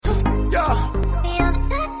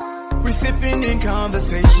sipping in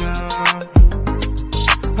conversation.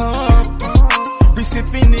 We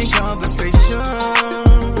sipping in conversation.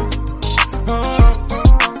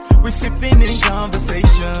 We sipping in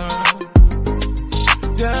conversation.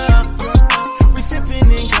 Yeah, we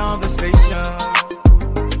sipping in conversation.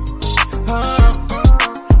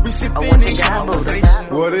 We sipping in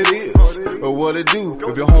conversation. What it is, or what it do.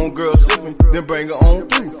 If your homegirl sipping, then bring her on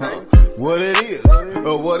through. What it is,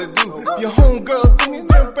 or what it do. If your homegirl thinking,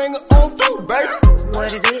 then bring her on through, baby.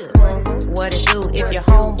 What it is, what it do. If your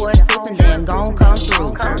homeboy sipping, then gon' come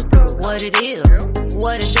through. What it is,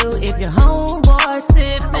 what it do. If your homeboy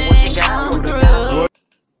sipping, come through.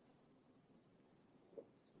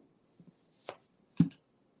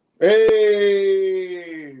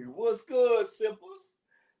 Hey, what's good, sippers?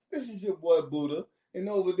 This is your boy Buddha, and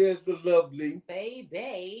over there's the lovely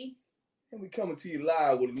Baby. And we coming to you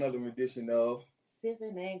live with another edition of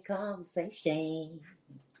Sipping and Conversation.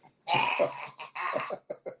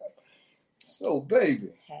 So,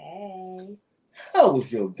 baby. Hey. How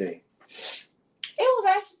was your day? It was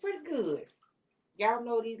actually pretty good. Y'all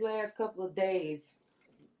know these last couple of days,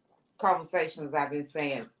 conversations I've been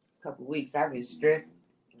saying, a couple of weeks, I've been stressed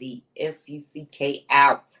the F-U-C-K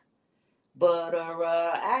out. But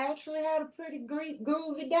I actually had a pretty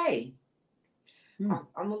groovy day.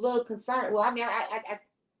 I'm a little concerned. Well, I mean,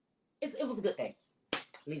 it was a good day.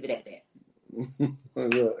 Leave it at that. I'm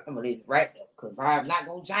going to leave it right there because I'm not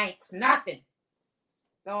going to jinx nothing.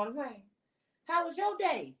 Know what I'm saying? How was your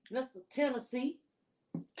day, Mr. Tennessee?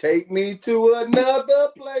 Take me to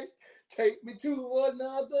another place. Take me to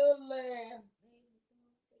another land.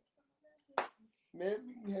 Let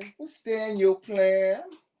me understand your plan.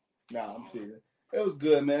 Nah, I'm serious. It was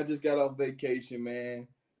good, man. I just got off vacation, man.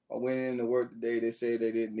 I went in to work today. They said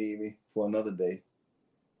they didn't need me for another day.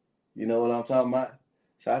 You know what I'm talking about?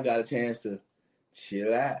 So I got a chance to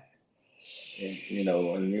chill out. And, you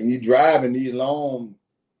know, and when you're driving these long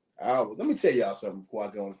hours. Let me tell y'all something before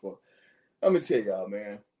I go on the phone. Let me tell y'all,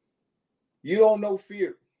 man. You don't know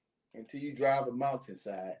fear until you drive a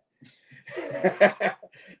mountainside.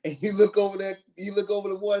 And you look over there, you look over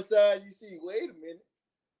to one side, you see, wait a minute.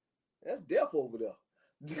 That's death over there.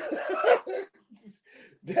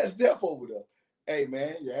 That's death over there. Hey,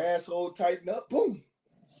 man, your asshole tighten up. Boom.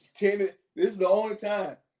 10. This is the only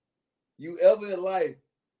time you ever in life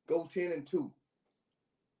go 10-2.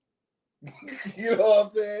 You know what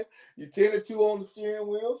I'm saying? You're 10-2 on the steering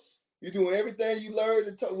wheel. You're doing everything you learned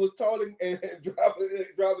and was taught in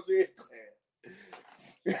driver's ed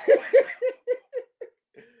class.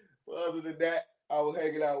 But other than that, I was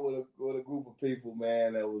hanging out with a group of people,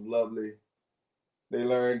 man, that was lovely. They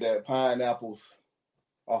learned that pineapples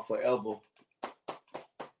are forever.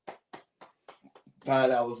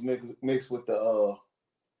 Pineapples mixed with the,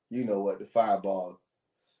 you know what, the Fireball.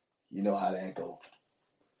 You know how that go.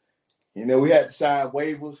 You know, we had to sign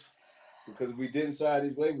waivers because if we didn't sign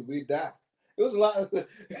these waivers, we'd die. It was a lot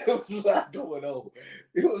going on.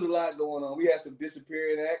 It was a lot going on. We had some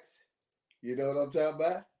disappearing acts. You know what I'm talking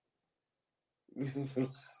about?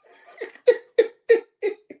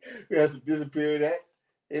 We had some disappearing acts,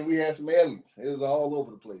 and we had some aliens. It was all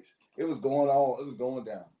over the place. It was going on. It was going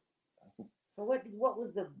down. So what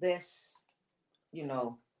was the best, you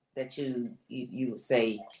know, that you would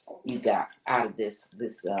say you got out of this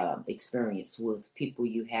experience with people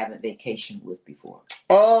you haven't vacationed with before?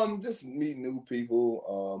 Just meeting new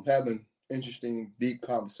people, having interesting, deep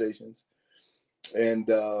conversations, and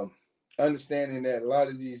understanding that a lot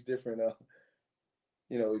of these different,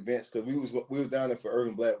 you know, events. Because we was down there for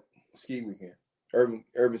Urban Black Ski Weekend,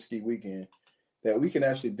 Urban Ski Weekend, that we can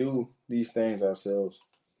actually do these things ourselves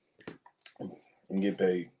and get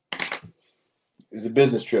paid. It's a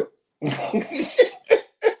business trip. It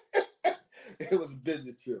was a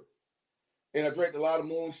business trip. And I drank a lot of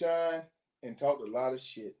moonshine and talked a lot of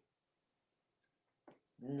shit.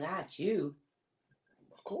 Not you.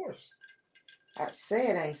 Of course. I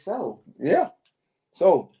said ain't so. Yeah.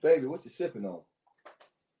 So, baby, what you sipping on?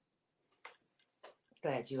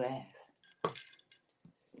 Glad you asked.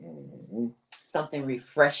 Mm-hmm. Something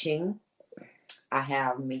refreshing. I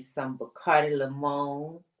have me some Bacardi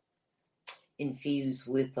Limon infused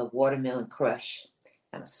with a watermelon crush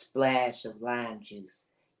and a splash of lime juice.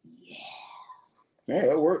 Yeah,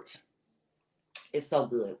 that works. It's so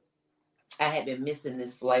good. I had been missing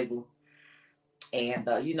this flavor. And,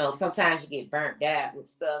 you know, sometimes you get burnt out with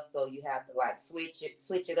stuff, so you have to, like, switch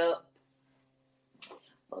it up.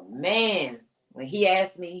 But, man, when he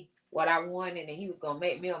asked me what I wanted and he was going to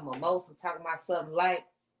make me a mimosa talking about something like,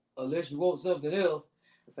 unless you want something else,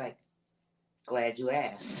 it's like, glad you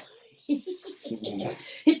asked.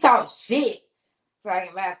 He talked shit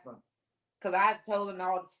talking about some because I told him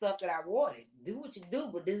all the stuff that I wanted. Do what you do,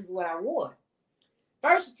 but this is what I want.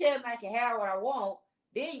 First you tell me I can have what I want,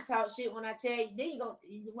 then you talk shit when I tell you. Then you go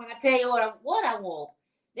when I tell you what I want.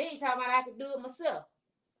 Then you talk about I can do it myself.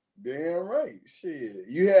 Damn right. Shit.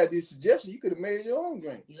 You had this suggestion. You could have made your own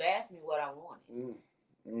drink. You asked me what I wanted.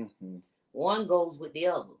 Mm-hmm. One goes with the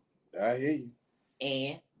other. I hear you.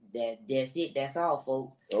 And that's it. That's all,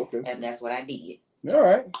 folks. Okay. And that's what I did. All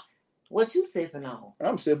right. What you sipping on?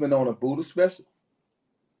 I'm sipping on a Buddha Special.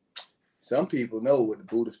 Some people know what the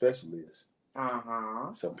Buddha Special is.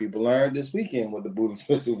 Uh-huh. Some people learned this weekend what the Buddha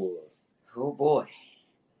Special was. Oh, boy.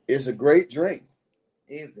 It's a great drink.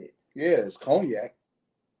 Is it? Yeah, it's cognac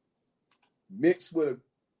mixed with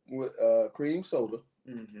cream soda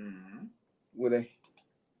with a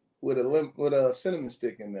cinnamon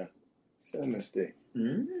stick in there. Cinnamon stick.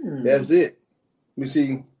 That's it. You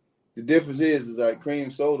see, the difference is like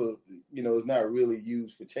cream soda, is not really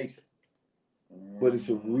used for chasing, but it's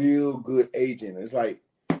a real good agent. It's like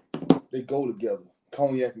they go together.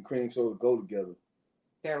 Cognac and cream soda go together.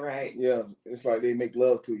 That right. Yeah, it's like they make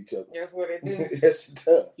love to each other. That's what it do. Yes, it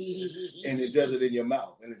does. And it does it in your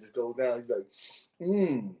mouth, and it just goes down. You're like,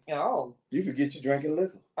 Oh. You forget you're drinking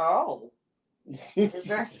liquor. Oh.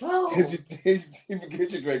 That's so. Because you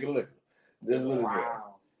forget you're drinking liquor. That's what it is.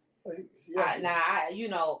 Wow. Yes.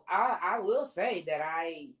 I will say that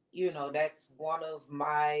that's one of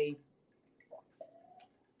my,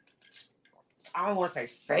 I don't want to say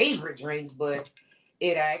favorite drinks, but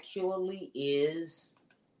it actually is.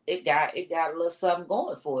 It got a little something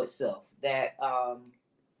going for itself. That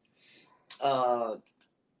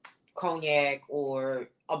cognac or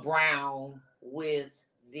a brown with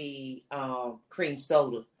the cream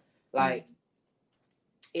soda, like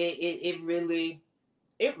it really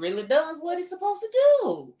does what it's supposed to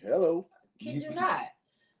do. Hello. Kid you not.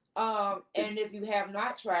 And if you have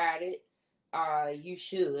not tried it, you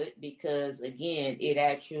should, because again, it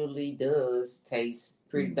actually does taste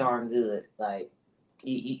pretty darn good. Like,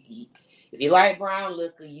 if you like brown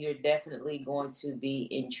liquor, you're definitely going to be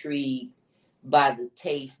intrigued by the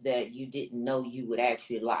taste that you didn't know you would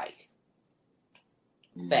actually like.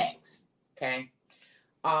 Facts. Okay.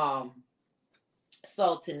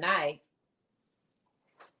 So tonight,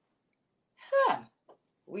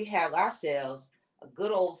 we have ourselves a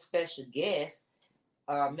good old special guest.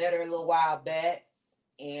 Met her a little while back,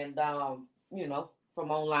 and from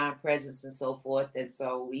online presence and so forth. And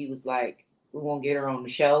so we was like, we won't get her on the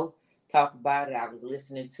show, talk about it. I was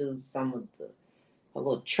listening to some of her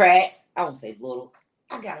little tracks. I won't say little.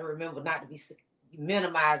 I gotta remember not to be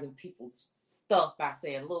minimizing people's stuff by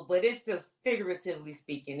saying little, but it's just figuratively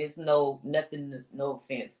speaking. It's no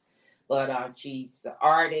offense. But she's an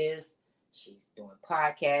artist. She's doing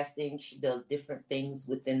podcasting. She does different things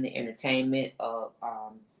within the entertainment.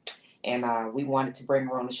 And we wanted to bring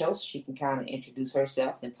her on the show so she can kind of introduce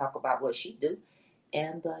herself and talk about what she do.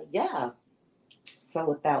 And so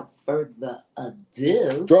without further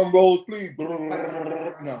ado, drum rolls, please. No.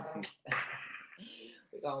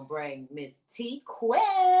 We're gonna bring Miss T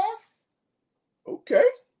Quest. Okay.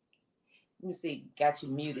 Let me see. Got you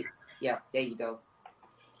muted. Yeah, there you go.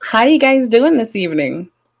 How you guys doing this evening?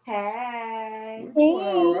 Hey.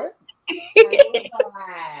 All right.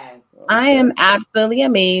 I am absolutely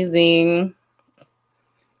amazing.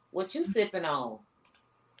 What you sipping on?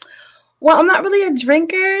 Well, I'm not really a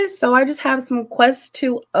drinker, so I just have some Quest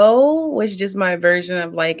 2O, which is just my version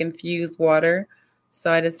of like infused water.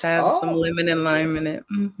 So I just have some lemon and lime in it.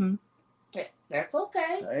 Mm-hmm. That's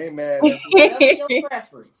okay. I ain't mad. Whatever your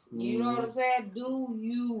preference. You know what I'm saying? Do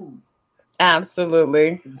you?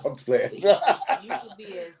 Absolutely. I'm glad. You can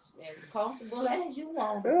be as comfortable as you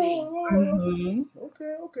want to be. Mm-hmm.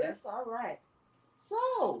 Okay. That's all right.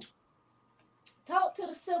 So, talk to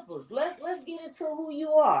the sippers. Let's get into who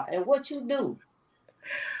you are and what you do.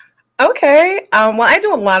 Okay. Well, I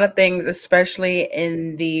do a lot of things, especially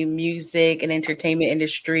in the music and entertainment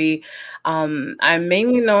industry. I'm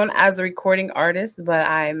mainly known as a recording artist, but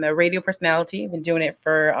I'm a radio personality. I've been doing it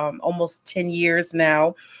for almost 10 years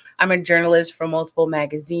now. I'm a journalist for multiple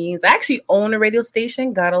magazines. I actually own a radio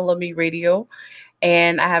station, Gotta Love Me Radio,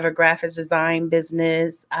 and I have a graphics design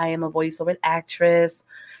business. I am a voiceover actress.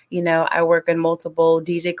 I work in multiple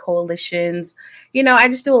DJ coalitions. I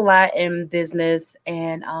just do a lot in business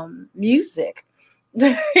and music.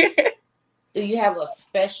 Do you have a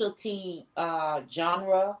specialty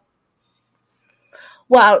genre?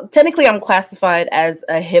 Well, technically, I'm classified as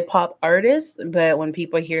a hip hop artist, but when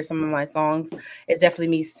people hear some of my songs, it's definitely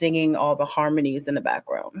me singing all the harmonies in the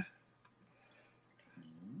background.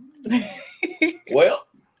 Well,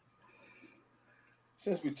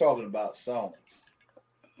 since we're talking about songs,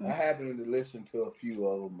 I happen to listen to a few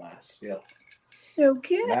of them myself.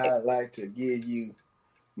 Okay. And I'd like to give you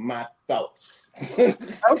my thoughts.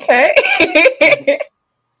 Okay.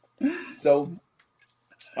 So,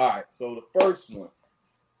 all right. So the first one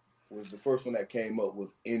that came up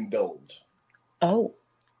was Indulge. Oh,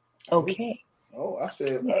 okay. Oh, I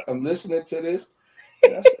said, I'm listening to this.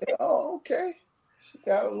 And I said, oh, okay. She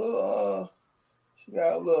got a little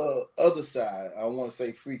other side. I don't want to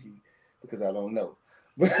say freaky because I don't know.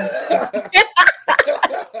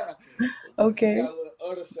 Okay. She got a little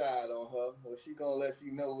other side on her. Well, she gonna let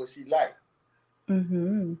you know what she like.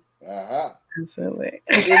 Mm-hmm. Absolutely.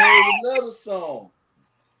 Then there was another song.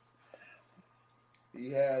 He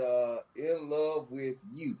had In Love With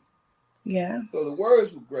You. Yeah. So the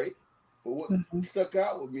words were great. But what stuck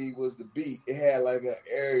out with me was the beat. It had like an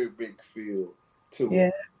Arabic feel to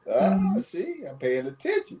it. See, I'm paying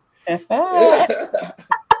attention. Okay.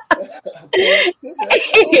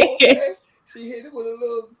 She hit it with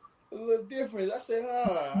a little difference. I said,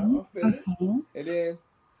 I'm feeling it. And then,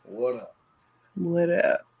 what up? What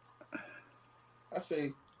up? I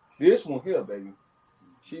say, this one here, baby.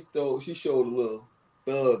 She showed a little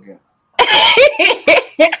thugging.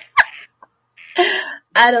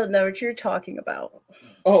 I don't know what you're talking about.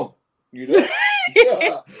 Oh, you know?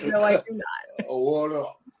 No, I do not. What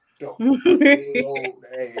up?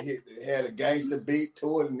 It had a gangster beat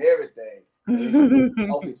to it and everything. And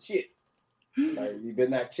talking shit. Like, you better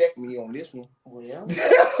not check me on this one. Well,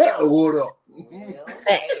 what up? Well,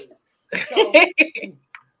 hey. So,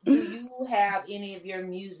 do you have any of your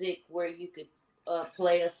music where you could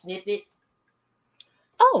play a snippet?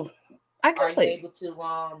 Oh, I can play. Are you able to?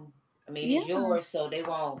 It's yours, so they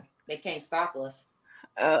can't stop us.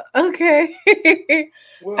 Okay.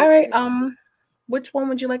 Well, all right. Which one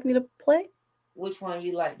would you like me to play? Which one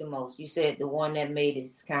you like the most? You said the one that made it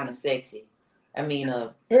kind of sexy.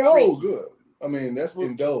 Good. I mean, that's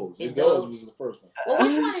Indulge. Indulge was the first one. Well,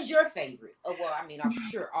 which one is your favorite? Well, I'm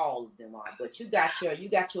sure all of them are, but you got your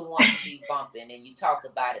one to be bumping, and you talk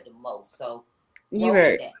about it the most. So you're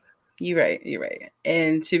right. You're right.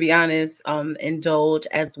 And to be honest, Indulge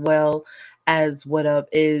as well as What Up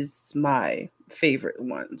is my favorite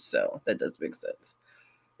one. So that does make sense.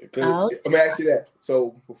 Let me ask you that.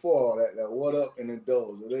 So before all that What Up and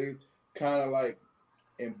Indulge, are they kind of like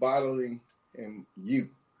embodying in you,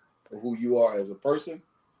 who you are as a person?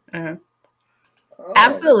 Oh.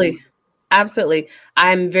 Absolutely.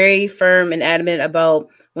 I'm very firm and adamant about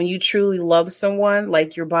when you truly love someone,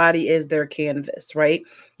 like your body is their canvas, right?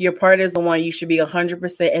 Your part is the one you should be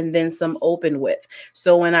 100% and then some open with.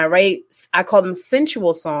 So when I write, I call them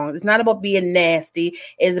sensual songs. It's not about being nasty.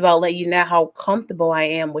 It's about letting you know how comfortable I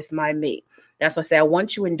am with my mate. That's why I say I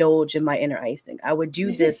want you to indulge in my inner icing. I would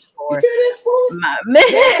do this for my man.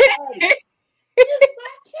 It's my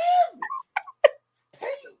canvas.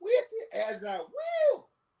 Paint with it as I will.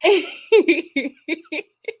 Take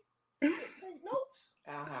notes.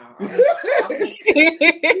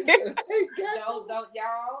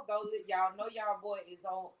 Y'all know y'all boy is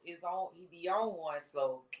on he be on one,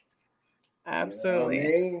 so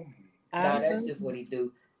absolutely. That's just what he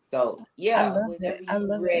do. So whenever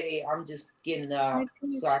you're ready, I'm just getting so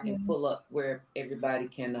I can pull up where everybody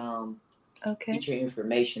can get your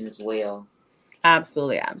information as well.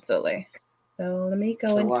 Absolutely. So let me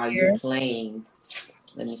go in while here. You're playing,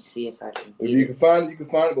 let me see if I can. If you can find it, you can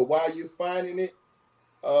find it. But while you're finding it,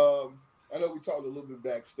 I know we talked a little bit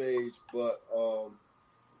backstage, but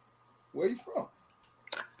where are you from?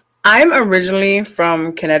 I'm originally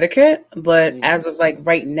from Connecticut, but as of like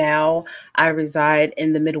right now, I reside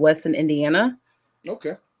in the Midwest in Indiana.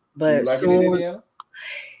 Okay. But you like it in Indiana?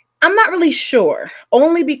 I'm not really sure,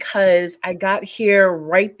 only because I got here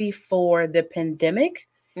right before the pandemic.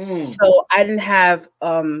 So I didn't have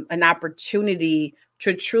an opportunity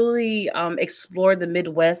to truly explore the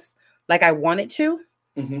Midwest like I wanted to.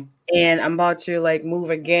 And I'm about to like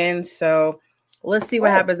move again. So let's see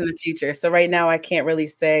what happens in the future. So right now I can't really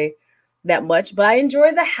say that much, but I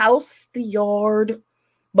enjoy the house, the yard.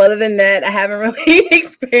 But other than that, I haven't really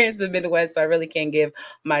experienced the Midwest, so I really can't give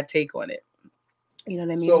my take on it. You know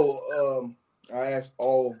what I mean? So I asked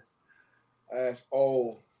all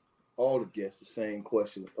the guests the same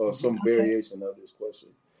question, or some variation of this question.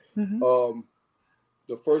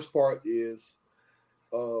 The first part is,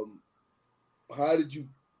 was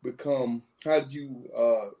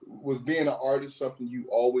being an artist something you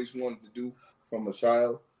always wanted to do from a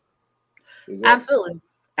child?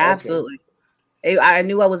 Absolutely. I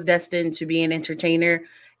knew I was destined to be an entertainer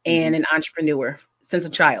and an entrepreneur since a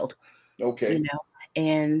child. Okay. You know,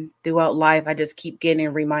 And throughout life, I just keep getting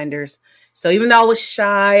reminders. So even though I was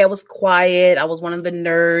shy, I was quiet, I was one of the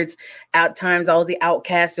nerds. At times, I was the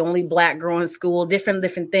outcast, the only Black girl in school,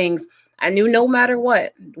 different things. I knew no matter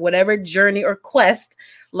what, whatever journey or quest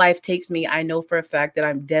life takes me, I know for a fact that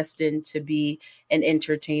I'm destined to be an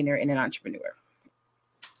entertainer and an entrepreneur.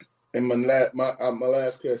 And my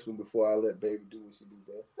last question before I let baby do what she do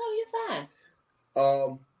best. No, you're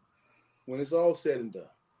fine. When it's all said and done,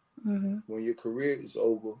 Mm-hmm. when your career is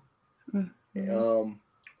over, Mm-hmm.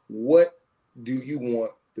 what do you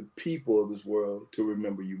want the people of this world to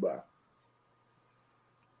remember you by?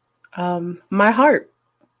 My heart.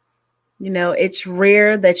 It's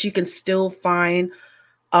rare that you can still find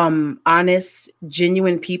honest,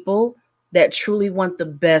 genuine people that truly want the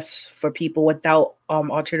best for people without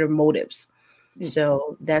alternative motives.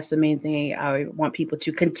 So that's the main thing I want people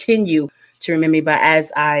to continue to remember me by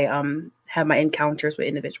as I have my encounters with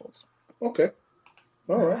individuals. Okay.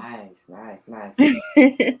 All right. Nice.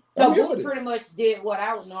 Hey, So Boo pretty much did what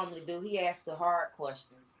I would normally do. He asked the hard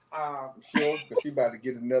questions. Sure, because she about to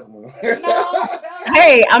get another one. No.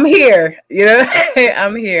 I'm here.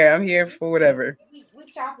 I'm here for whatever. We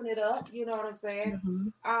chopping it up. You know what I'm saying? Mm-hmm.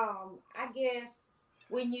 I guess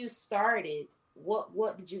when you started,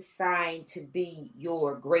 what did you find to be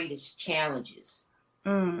your greatest challenges,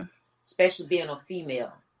 especially being a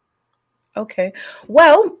female? Okay.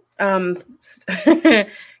 Well,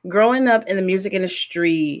 growing up in the music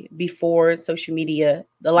industry before social media,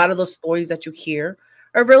 a lot of those stories that you hear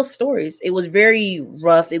are real stories. It was very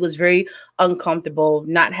rough. It was very uncomfortable,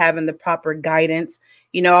 not having the proper guidance.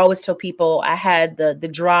 I always tell people I had the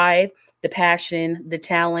drive, the passion, the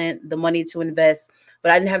talent, the money to invest,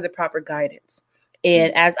 but I didn't have the proper guidance.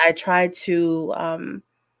 And as I tried to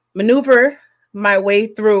maneuver my way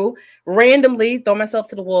through, randomly throw myself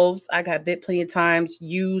to the wolves, I got bit plenty of times,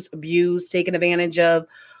 used, abused, taken advantage of.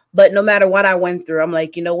 But no matter what I went through, I'm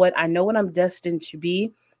like, you know what? I know what I'm destined to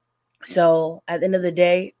be. So at the end of the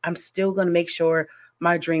day, I'm still going to make sure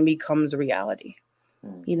my dream becomes a reality,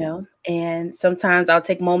 and sometimes I'll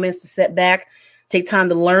take moments to sit back, take time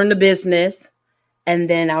to learn the business, and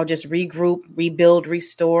then I'll just regroup, rebuild,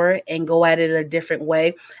 restore, and go at it a different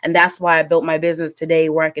way. And that's why I built my business today,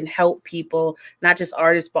 where I can help people, not just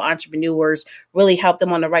artists, but entrepreneurs, really help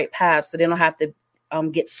them on the right path so they don't have to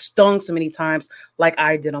get stung so many times like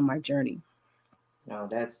I did on my journey. No,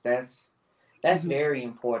 that's very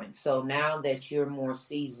important. So now that you're more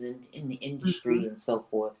seasoned in the industry and so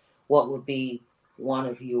forth, what would be one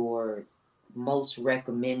of your most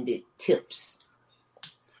recommended tips?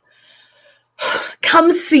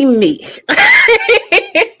 Come see me.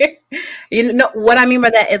 What I mean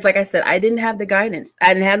by that is, like I said, I didn't have the guidance.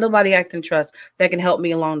 I didn't have nobody I can trust that can help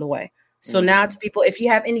me along the way. So now to people, if you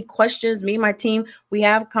have any questions, me and my team, we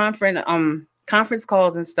have conference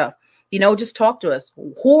calls and stuff. Just talk to us.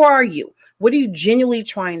 Who are you? What are you genuinely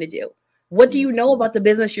trying to do? What do you know about the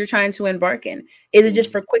business you're trying to embark in? Is it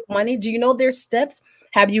just for quick money? Do you know there's steps?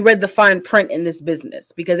 Have you read the fine print in this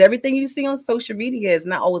business? Because everything you see on social media is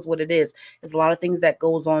not always what it is. There's a lot of things that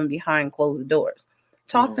goes on behind closed doors.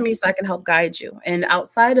 Talk to me so I can help guide you. And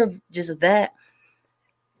outside of just that,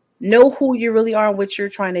 know who you really are and what you're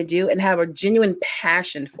trying to do, and have a genuine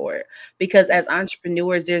passion for it. Because as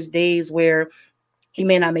entrepreneurs, there's days where you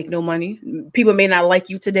may not make no money. People may not like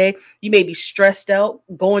you today. You may be stressed out,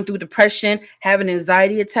 going through depression, having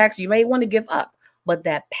anxiety attacks. You may want to give up, but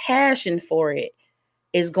that passion for it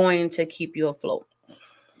is going to keep you afloat.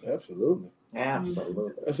 Absolutely.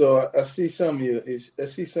 So I see some of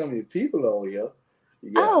your people on here.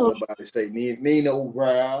 You got somebody say Nino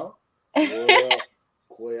Brown.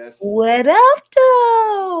 What up,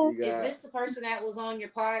 though? Is this the person that was on your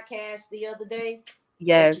podcast the other day?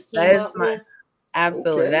 Yes, that is my.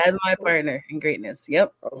 Absolutely. Okay. That is my partner in greatness.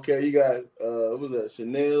 Yep. Okay, you got what was that?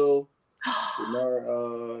 Chanel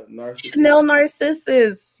Narcissus. Chanel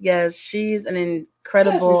Narcissus. Yes, she's an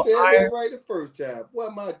incredible. She said that right the first time.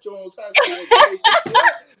 What my Jones High School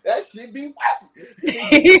that should be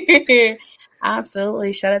wacky.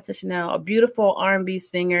 Absolutely. Shout out to Chanel, a beautiful R&B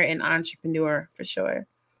singer and entrepreneur for sure.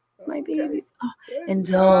 My babies. And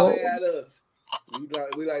at us.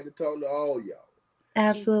 We like to talk to all y'all.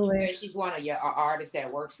 Absolutely. She's one of your artists that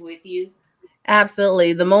works with you.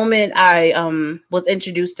 Absolutely. The moment I was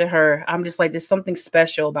introduced to her, I'm just like, there's something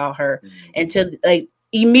special about her. And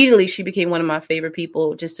immediately she became one of my favorite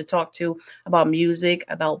people just to talk to about music,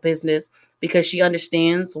 about business, because she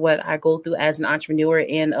understands what I go through as an entrepreneur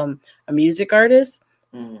and a music artist.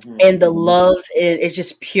 And the love is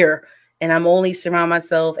just pure. And I'm only surround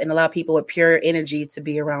myself and allow people with pure energy to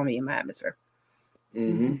be around me in my atmosphere.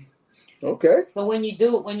 Okay. So when you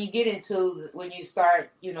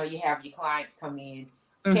start, you have your clients come in,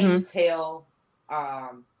 can you tell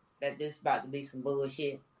that this about to be some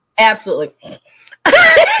bullshit? Absolutely.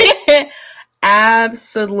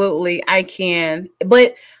 Absolutely, I can.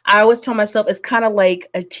 But I always tell myself it's kind of like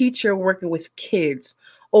a teacher working with kids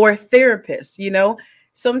or a therapist,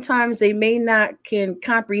 Sometimes they may not can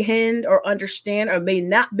comprehend or understand or may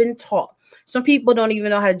not been taught. Some people don't even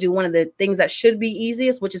know how to do one of the things that should be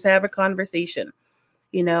easiest, which is have a conversation,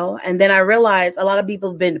 And then I realized a lot of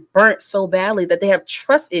people have been burnt so badly that they have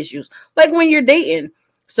trust issues, like when you're dating.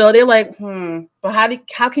 So they're like, but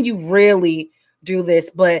how can you really do this?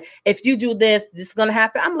 But if you do this, this is gonna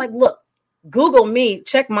happen. I'm like, look, Google me,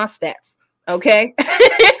 check my stats. Okay.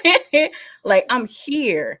 Like I'm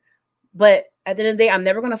here. But at the end of the day, I'm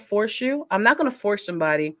never gonna force you. I'm not gonna force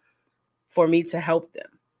somebody for me to help them.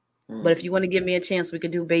 But if you want to give me a chance, we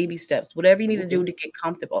can do baby steps, whatever you need to do to get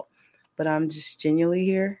comfortable. But I'm just genuinely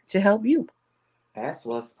here to help you. That's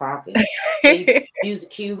what's popping. Music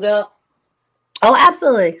queued up. Oh,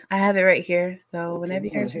 absolutely. I have it right here. So whenever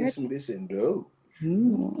you guys hit some this and go.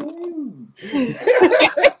 You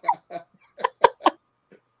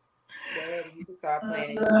can start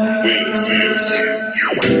playing it.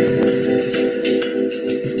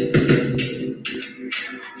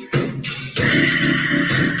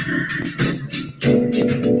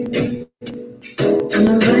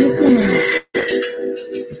 I'm right there.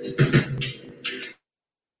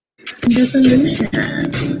 The solution.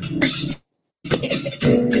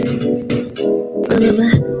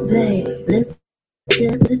 Babe, let's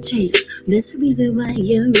get the chase. There's a reason why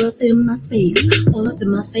you're up in my space, all up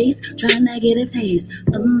in my face, trying to get a taste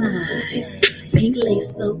of my pink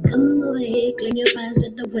lace. So come over here, clean your eyes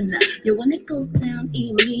at the window. You wanna go down,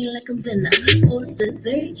 eat me like I'm dinner, or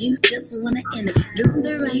dessert, you just wanna enter. Do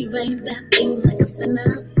the right, that things like a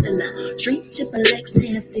sinner. Treat your legs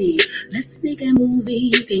nasty. Let's make a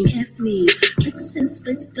movie, you can guess me. Tricks and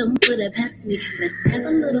splits, don't put it past me. Let's have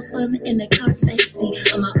a little fun in the car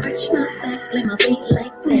backseat. I'ma arch my back, play my feet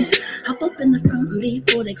like that. Hop up in the front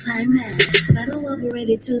before the climax. Saddle up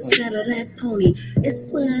ready to scatter that pony. It's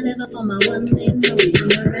whatever for my one and only.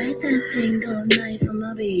 I'ma ride that thing all night for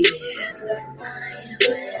my baby.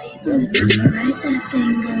 I'ma ride that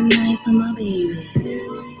thing all night for my baby.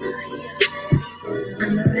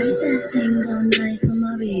 I'ma ride that thing all night for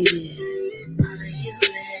my baby.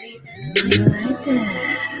 I'ma ride that.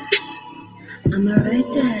 I'ma ride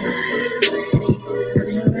that.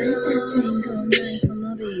 I'ma ride that thing all night for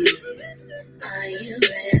my baby. Are you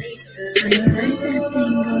ready to? I'ma ride that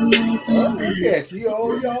thing all night for my baby. Look at you,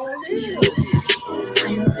 all y'all in.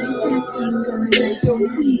 I'ma ride that thing all night for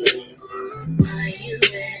my baby. Are you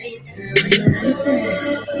ready to? I'ma ride that.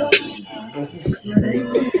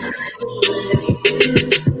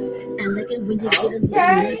 And look at when you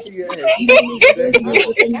get a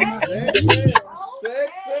little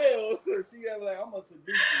Sex sales. She got like, I'm gonna seduce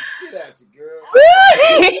the shit out you, girl.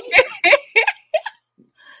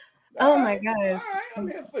 Oh my gosh. All right, I'm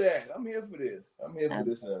here for that. I'm here for this. I'm here for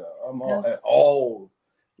this. I'm all at all.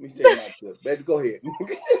 Let me take my clip. Baby, go ahead.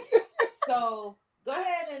 So go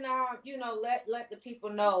ahead and let the people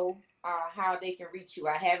know how they can reach you.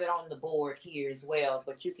 I have it on the board here as well,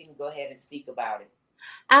 but you can go ahead and speak about it.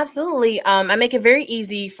 Absolutely. I make it very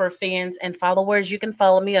easy for fans and followers. You can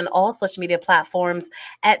follow me on all social media platforms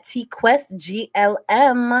at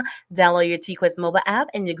TQuestGLM. Download your TQuest mobile app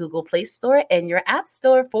in your Google Play Store and your App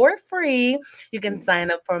Store for free. You can sign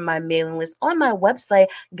up for my mailing list on my website,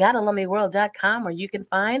 GottaLoveMeWorld.com, where you can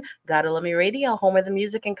find Gotta Love Me Radio, home of the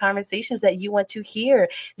music and conversations that you want to hear.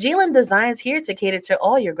 GLM Designs here to cater to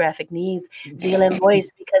all your graphic needs. GLM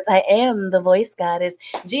Voice, because I am the voice goddess.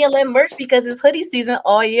 GLM Merch, because it's hoodie season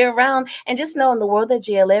all year round. And just know in the world of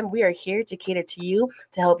GLM, we are here to cater to you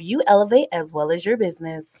to help you elevate as well as your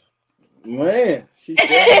business. Man, she's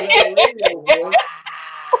definitely radio voice.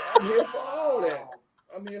 I'm here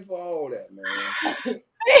for all that. Man.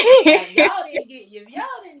 If y'all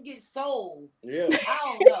didn't get sold. Yeah. I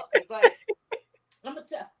don't know. It's like I'm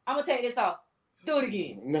gonna take this off. Do it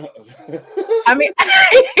again. No. I mean,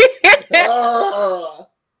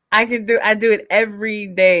 I do it every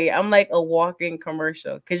day. I'm like a walking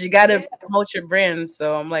commercial because you got to promote your brand.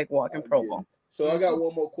 So I'm like walking promo. So I got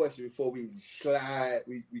one more question before we slide.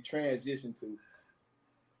 We transition to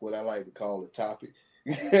what I like to call a topic.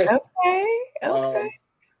 Okay. Are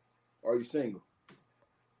you single?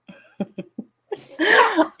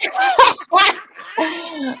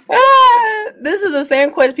 This is the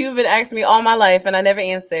same question people have been asking me all my life, and I never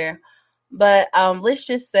answer. But let's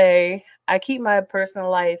just say I keep my personal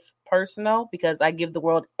life personal because I give the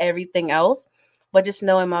world everything else. But just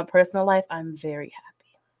know in my personal life, I'm very happy.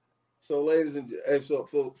 So, ladies and so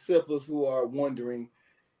for sippers who are wondering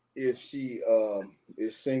if she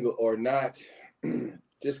is single or not,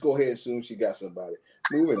 just go ahead and assume she got somebody.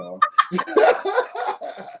 Moving on.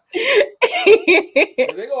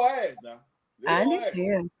 They gonna ask now. I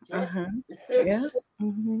understand. Yeah.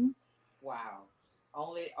 Mm-hmm. Wow.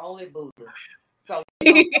 Only Buddha. So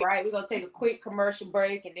we're gonna take a quick commercial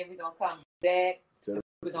break, and then we're gonna come back.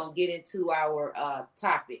 We're gonna get into our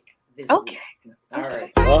topic this week. All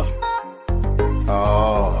right.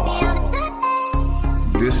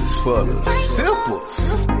 This is for the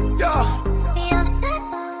simples. Yeah.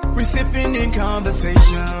 We sipping in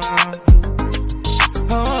conversation.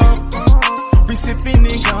 We sipping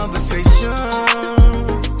in conversation.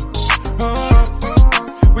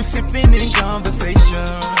 We sipping in conversation.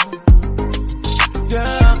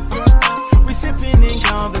 Yeah. We sipping in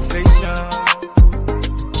conversation.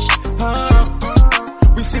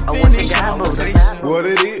 We sipping in conversation. What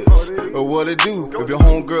it is, or what it do. If your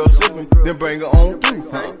homegirl sipping, then bring her on through.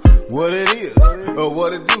 What it is, or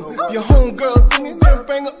what it do. If your homegirl singing, then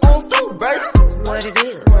bring her on through, baby. What it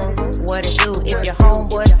is, what it do. If your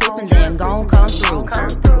homeboy sipping, then gon' come through.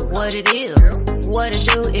 What it is, what it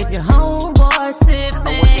do. If your homeboy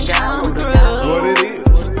sipping, come through. What it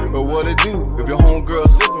is, or what it do. If your homegirl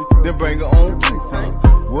sipping, then bring her on through.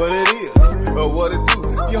 What it is, or what it do.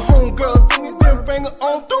 If your homegirl singing, then bring her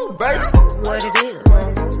on through, baby. What it is,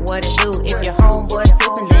 what it do. If your homeboy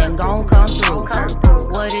sipping, then gon' come through.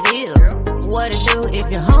 What it is, what it do. If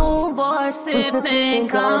your homeboy sipping,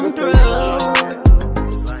 come through.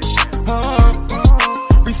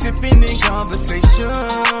 We sipping in conversation.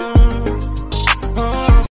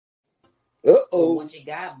 What you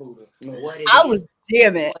got, Buddha? What it I is, was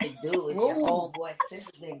jamming. what it do is your homeboy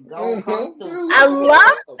sister, then go come through. I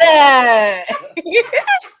love that.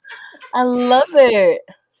 I love it.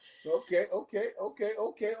 Okay.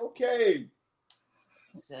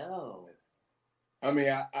 So, I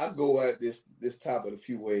mean, I go at this topic a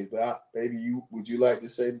few ways, but baby, would you like to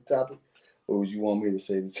say the topic, or would you want me to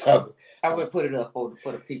say the topic? I will put it up for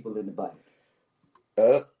the people in the button.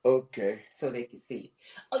 Okay. So they can see it.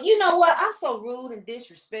 Oh, you know what? I'm so rude and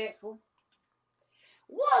disrespectful.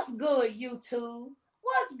 What's good, YouTube?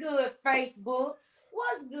 What's good, Facebook?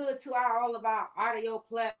 What's good to all of our audio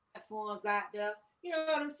platforms out there? You know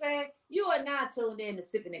what I'm saying? You are now tuned in to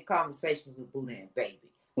Sipping in Conversations with Buddha and Baby.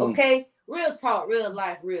 Okay? Real talk, real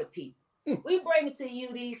life, real people. We bring it to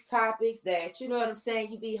you these topics that, you know what I'm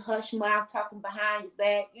saying, you be hush mouth talking behind your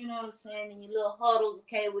back, you know what I'm saying, in your little huddles,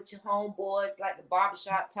 okay, with your homeboys, like the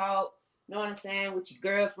barbershop talk, you know what I'm saying, with your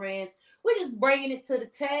girlfriends. We're just bringing it to the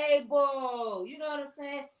table, you know what I'm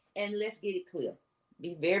saying? And let's get it clear.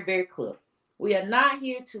 Be very, very clear. We are not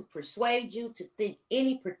here to persuade you to think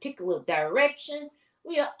any particular direction.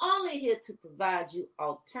 We are only here to provide you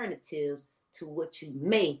alternatives to what you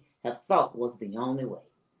may have thought was the only way.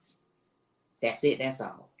 That's it. That's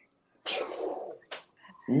all.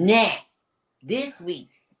 Now, this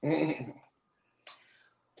week, we're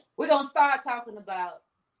going to start talking about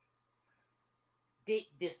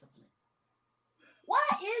dick discipline. Why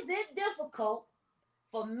is it difficult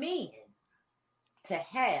for men to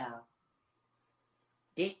have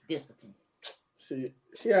dick discipline? See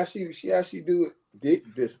how she do it.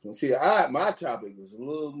 Dick discipline. See, my topic was a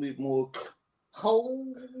little bit more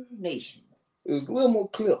Whole nation. It was a little more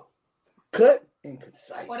clear, cut and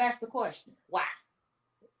concise. Well, that's the question. Why?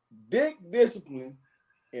 Dick discipline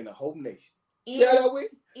in a whole nation. See how that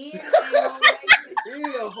went? In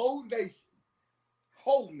a whole nation.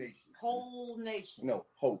 Whole nation. Whole nation. No,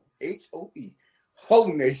 whole. H-O-E.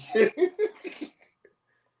 Whole nation.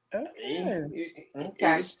 Okay.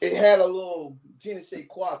 It had a little je ne sais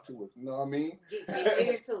quoi to it. You know what I mean? Get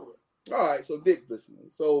into it. All right, so dick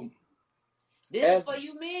discipline. So this is for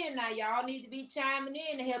you men now. Y'all need to be chiming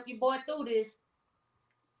in to help your boy through this.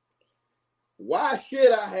 Why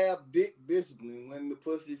should I have dick discipline when the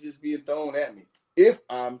pussy's just being thrown at me? If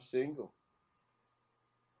I'm single.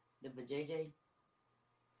 The JJ?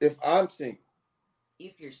 If I'm single.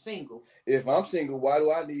 If you're single. If I'm single, why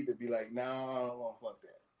do I need to be like, nah, I don't want to fuck that?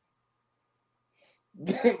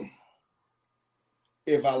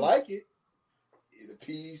 If I like it, it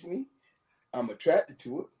appeases me. I'm attracted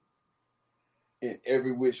to it in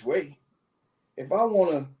every which way. If I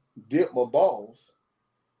want to dip my balls,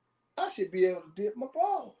 I should be able to dip my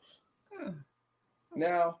balls.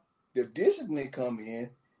 Now, the discipline come in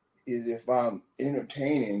is if I'm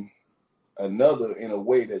entertaining another in a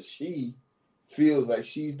way that she feels like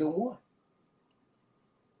she's the one.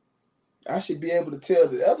 I should be able to tell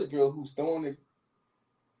the other girl who's throwing it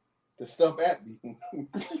the stuff at me.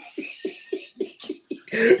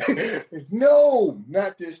 No,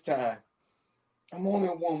 not this time. I'm only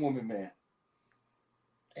a one woman man.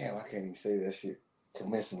 Damn, I can't even say that shit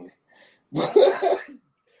convincingly. How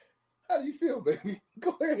do you feel, baby?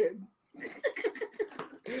 Go ahead.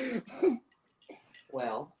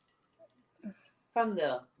 Well, from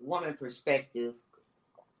the woman perspective,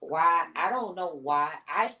 why I don't know why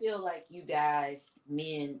I feel like you guys,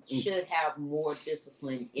 men, should have more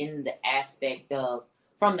discipline in the aspect of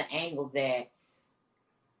from the angle that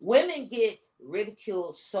women get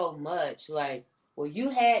ridiculed so much. Like, well, you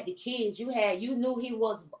had the kids, you knew he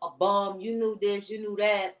was a bum, you knew this, you knew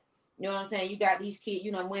that. You know what I'm saying? You got these kids,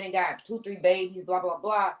 went and got 2-3 babies, blah, blah,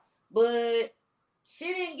 blah. But she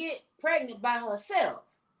didn't get pregnant by herself,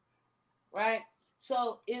 right?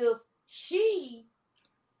 So if she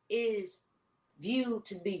is viewed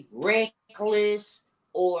to be reckless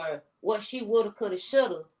or what she woulda, coulda,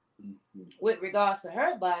 shoulda with regards to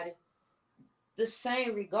her body, the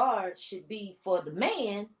same regard should be for the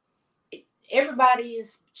man. Everybody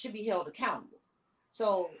should be held accountable.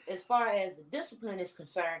 So as far as the discipline is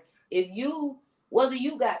concerned, whether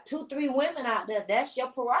you got 2-3 women out there, that's your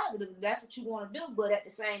prerogative. That's what you want to do. But at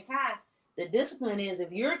the same time, the discipline is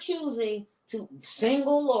if you're choosing to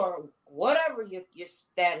single or whatever your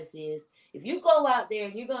status is, if you go out there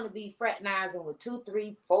and you're going to be fraternizing with 2,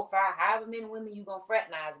 3, 4, 5, however many women you're going to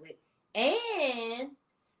fraternize with, and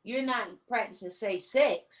you're not practicing safe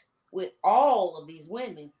sex with all of these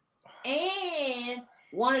women, and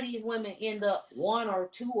one of these women end up, 1 or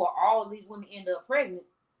 2 or all of these women end up pregnant,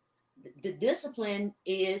 the discipline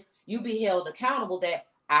is you be held accountable that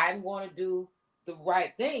I'm going to do the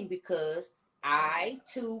right thing because I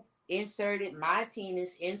too inserted my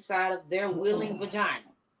penis inside of their willing vagina.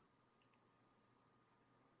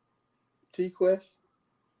 T-Quest,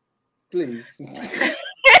 please.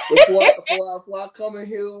 before I come in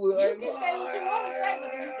here with you can say what you want to say, but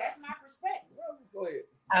that's my perspective. Go ahead.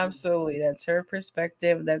 Absolutely. That's her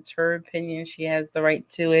perspective. That's her opinion. She has the right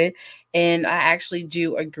to it. And I actually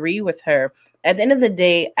do agree with her. At the end of the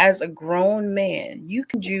day, as a grown man, you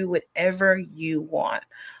can do whatever you want.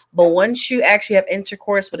 But once you actually have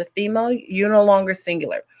intercourse with a female, you're no longer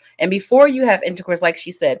singular. And before you have intercourse, like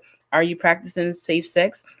she said, are you practicing safe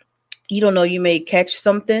sex? You don't know, you may catch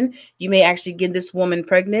something. You may actually get this woman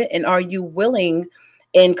pregnant. And are you willing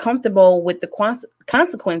and comfortable with the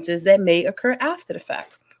consequences that may occur after the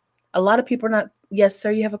fact? A lot of people are not. Yes,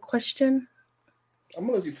 sir, you have a question? I'm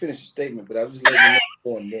going to let you finish your statement, but I was just letting you know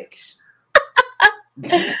going next.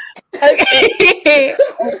 Okay.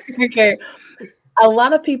 Okay. A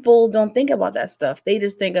lot of people don't think about that stuff. They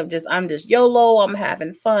just think of I'm just YOLO, I'm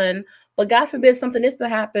having fun. But God forbid something is to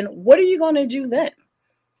happen. What are you going to do then?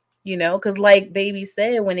 Because like Baby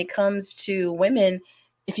said, when it comes to women,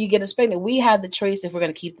 if you get us pregnant, we have the choice if we're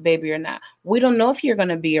going to keep the baby or not. We don't know if you're going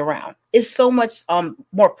to be around. It's so much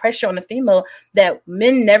more pressure on the female that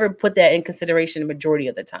men never put that in consideration the majority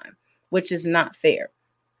of the time, which is not fair.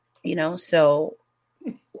 So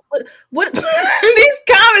what these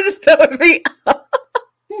comments telling me?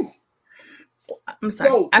 I'm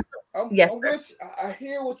sorry. Yes, I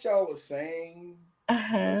hear what y'all are saying.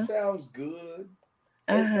 It sounds good.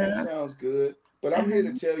 It sounds good. But I'm here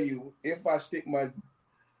to tell you, if I stick my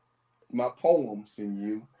poems in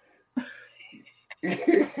you,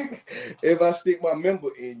 if I stick my member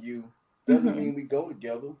in you, doesn't mean we go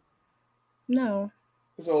together. No.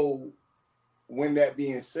 So when that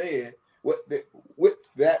being said, with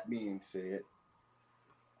that being said,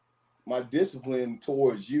 my discipline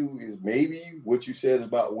towards you is maybe what you said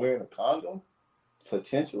about wearing a condom,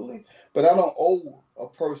 potentially. But I don't owe a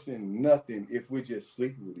person nothing if we're just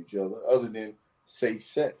sleeping with each other than safe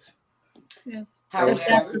sex. Yeah. If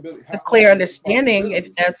that's a clear understanding,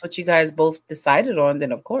 if that's what you guys both decided on,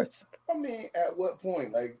 then of course. I mean, at what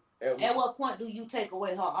point? Like, at what point do you take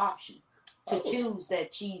away her option to choose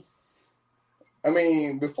that she's? I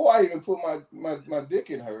mean, before I even put my dick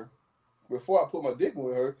in her, before I put my dick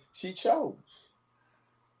with her, she chose.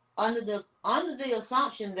 Under the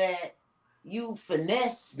assumption that you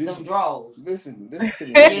finesse them draws. Listen to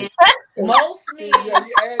me. Most men. Yeah,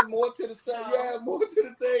 you add more to the thing. You add more to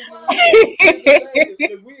the thing.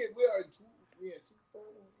 Because we are in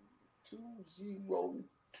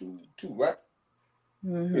 2022, right?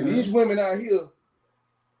 Mm-hmm. And these women out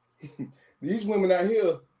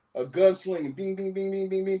here are gunslinging, bing, bing, bing, bing,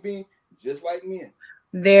 bing, bing, bing, just like men.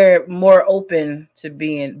 They're more open to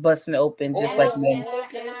being busting open, just like men.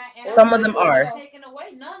 Some of them are. Taking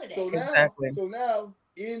away none of that. So now,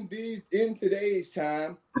 in today's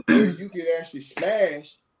time, where you can actually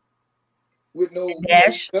smash with no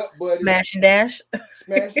dash, gut buddy, smash and dash.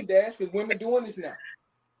 smash and dash, because women doing this now.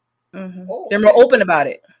 Mm-hmm. Oh, They're more open about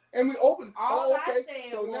it. And we open. All okay. I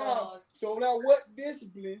said So now what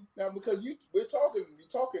discipline? Now because we're talking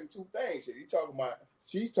two things here.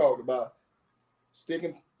 She's talking about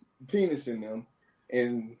sticking penis in them,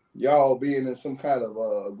 and y'all being in some kind of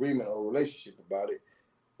agreement or relationship about it.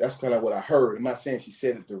 That's kind of what I heard. I'm not saying she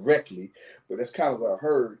said it directly, but that's kind of what I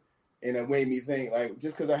heard, and it made me think like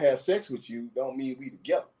just because I have sex with you don't mean we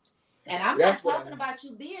together. And I'm not talking about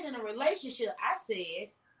you being in a relationship. I said,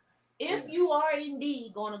 if you are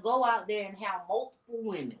indeed going to go out there and have multiple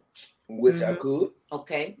women, which I could,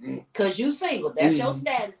 okay, because you single, that's your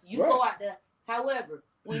status. You go out there. However,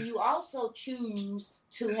 when you also choose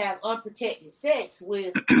to have unprotected sex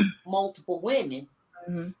with multiple women,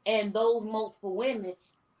 and those multiple women,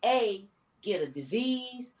 A, get a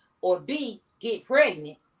disease, or B, get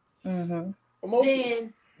pregnant,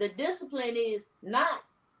 then the discipline is not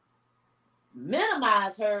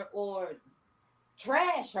minimize her or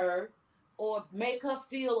trash her or make her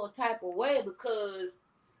feel a type of way because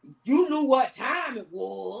you knew what time it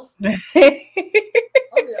was. I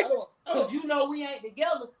don't, because you know we ain't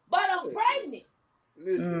together, but I'm pregnant.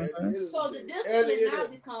 Listen, so the discipline now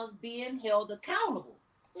becomes being held accountable.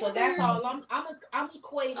 So that's all I'm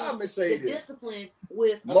equating the discipline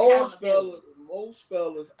with accountability. Most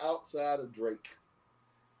fellas outside of Drake.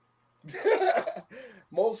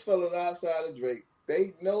 Most fellas outside of Drake,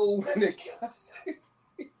 they know when they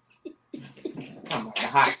the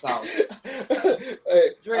hot sauce.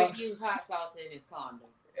 Drake used hot sauce in his condom.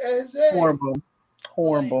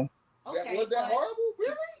 Horrible. Okay, was that horrible?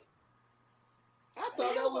 Really? I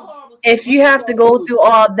thought that was horrible. If you have to go through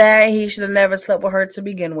all that, he should have never slept with her to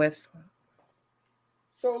begin with.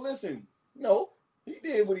 So listen, no, he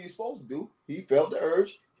did what he was supposed to do. He felt the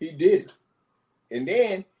urge. He did it. And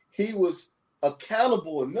then he was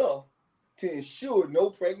accountable enough to ensure no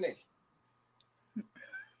pregnancy.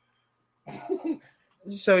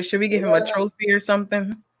 So should we give him a trophy or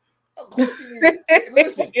something? Of course he needs.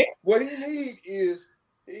 Listen, what he needs is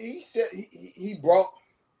he said he brought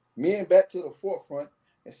men back to the forefront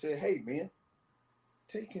and said, "Hey, man,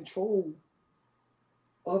 take control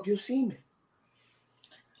of your semen."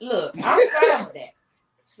 Look, I'm proud of that.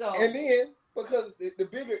 So and then because the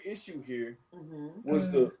bigger issue here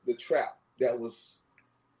was the trap that was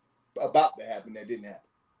about to happen that didn't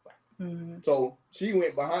happen. So she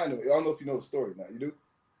went behind him. I don't know if you know the story now. You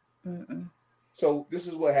do? So this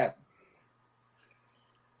is what happened.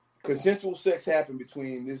 Consensual sex happened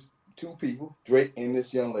between these two people, Drake and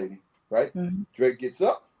this young lady, right? Drake gets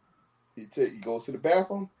up. He goes to the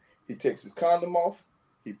bathroom. He takes his condom off.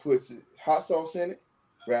 He puts hot sauce in it,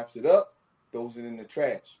 wraps it up, throws it in the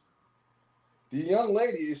trash. The young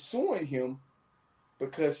lady is suing him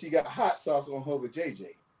because she got hot sauce on her with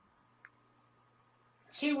JJ.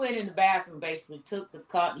 She went in the bathroom, basically took the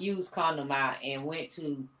used condom out and went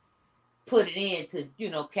to put it in to,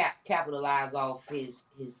 capitalize off his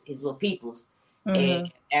little peoples.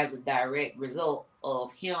 And as a direct result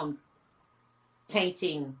of him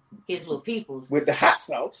tainting his little peoples with the hot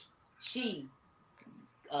sauce, she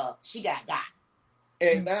got.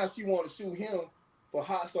 And now she want to sue him for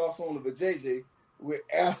hot sauce on the JJ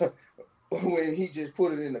when he just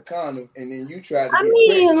put it in the condom, and then you tried to get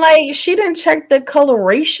pregnant. Like, she didn't check the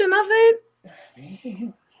coloration of it.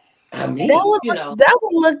 That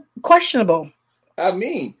would look questionable.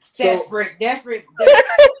 Desperate.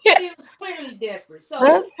 She was clearly desperate. So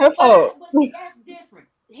that's her fault. But see, that's different.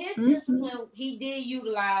 His discipline, he did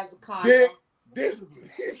utilize a condom. Discipline.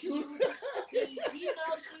 She was an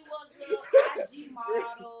IG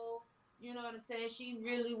model. You know what I'm saying? She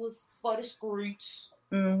really was for the streets.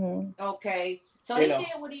 Okay. So he did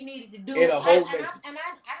what he needed to do. In a whole nation. And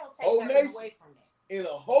I don't take nothing away from that. In a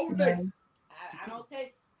whole nation.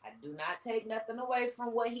 I do not take nothing away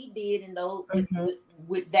from what he did in those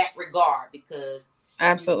with that regard, because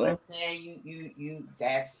absolutely, you know what I'm saying, you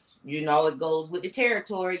that's it goes with the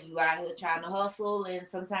territory. You out here trying to hustle, and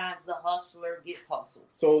sometimes the hustler gets hustled.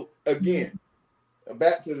 So again,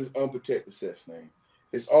 back to this unprotected sex thing.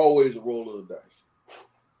 It's always a roll of the dice,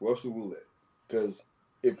 Russian roulette, because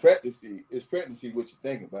if pregnancy what you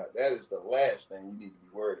think about, that is the last thing you need to be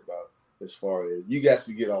worried about. As far as you got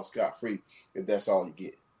to get off scot-free if that's all you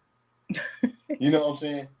get. You know what I'm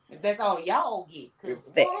saying? If that's all y'all get, because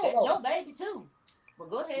that's your baby too. But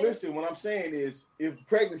go ahead. Listen, what I'm saying is, if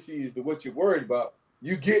pregnancy is what you're worried about,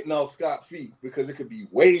 you getting off scot-free, because it could be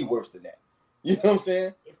way worse than that. You know what I'm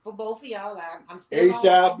saying? For both of y'all, I'm still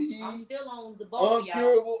HIV, I'm still on the boat.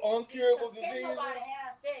 uncurable disease. Nobody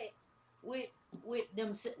has sex with with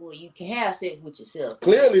them. Well, you can have sex with yourself.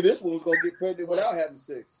 Clearly, this one's gonna get pregnant without having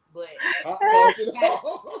sex. But Hot sauce and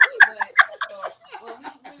all. well,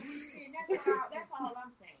 we see, that's all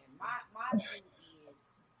I'm saying. My thing is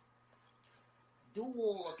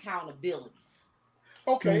dual accountability.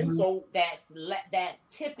 Okay, so that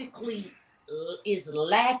typically is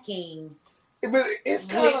lacking. But it's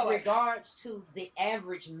kind of with regards to the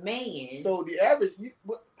average man. So the average,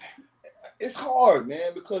 it's hard,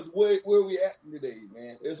 man, because where we at today,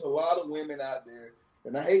 man, there's a lot of women out there,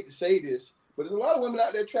 and I hate to say this, but there's a lot of women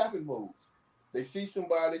out there trapping hoes. They see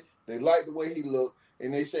somebody, they like the way he look,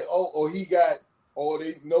 and they say, or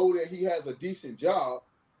they know that he has a decent job,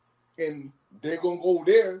 and they're gonna go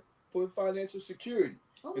there for financial security,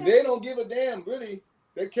 and they don't give a damn really.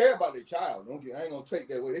 They care about their child. I ain't gonna take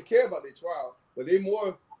that away. They care about their child, but they're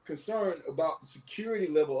more concerned about the security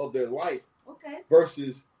level of their life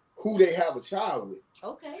versus who they have a child with.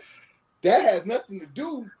 Okay. That has nothing to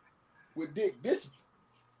do with dick discipline.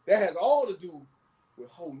 That has all to do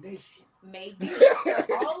with whole nation. Maybe.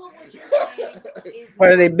 All of what you're saying is what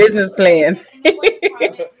are they business plan?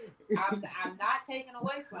 I'm not taking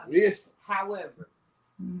away from it. Yes. However,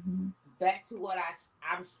 back to what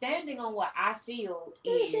I'm standing on what I feel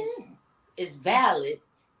is valid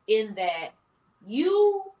in that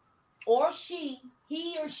you or he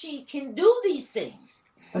or she can do these things.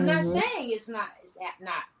 I'm not saying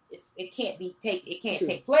it can't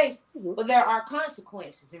take place, but there are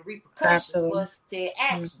consequences and repercussions for said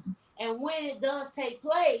actions. And when it does take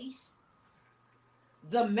place,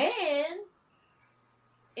 the man,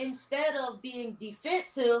 instead of being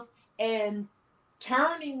defensive and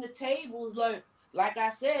turning the tables, like I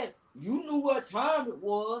said, you knew what time it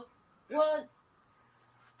was. Well,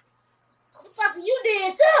 motherfucker, you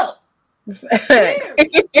did too. Okay?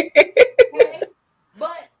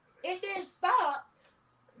 But it didn't stop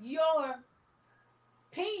your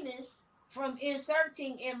penis from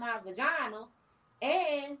inserting in my vagina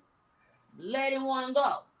and letting one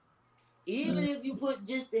go. Even if you put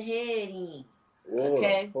just the head in.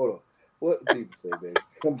 Hold on. What do people say, baby?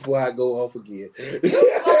 Before I go off again.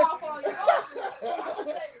 You go off on your own.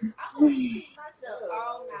 I'm going to repeat myself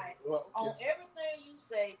all night on everything you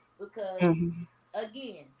say because,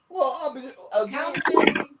 again,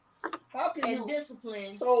 accountability and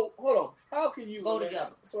discipline. So, hold on. How can you go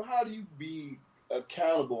together? So, how do you be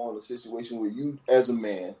accountable on a situation where you, as a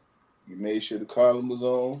man, you made sure the condom was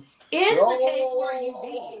on? In the case where you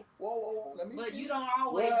did. Let me but finish. You don't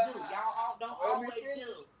always do. Y'all don't always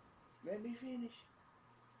do. Let me finish.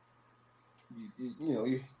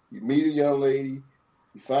 You meet a young lady,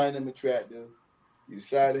 you find them attractive, you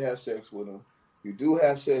decide to have sex with them, you do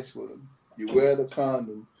have sex with them, you wear the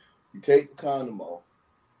condom, you take the condom off,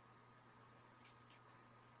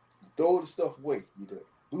 you throw the stuff away, you do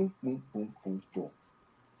boom, boom, boom, boom, boom.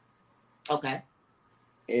 Okay.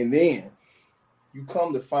 And then you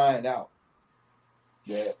come to find out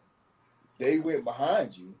that they went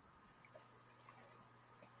behind you.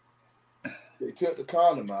 They took the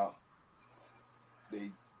condom out.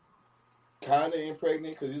 They kind of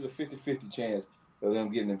impregnate because there's a 50-50 chance of them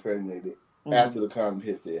getting impregnated after the condom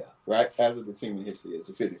hits the air, right? After the semen hits the air, it's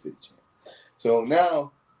a 50-50 chance. So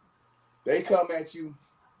now they come at you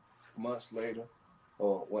months later,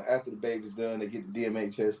 or after the baby's done, they get the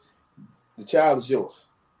DMA test. The child is yours,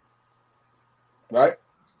 right?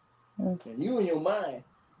 And you in your mind,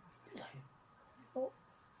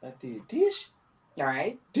 I did this. All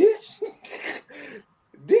right. This.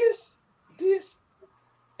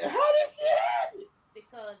 And how did it happen?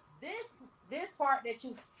 Because this part that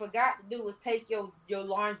you forgot to do is take your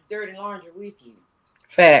dirty laundry with you.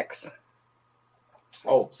 Facts.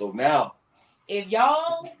 Oh, so now if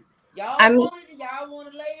y'all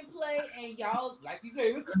want to lay and play, and y'all, like you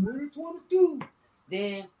say, it's 2022,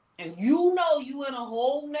 then, and you in a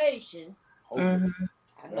whole nation.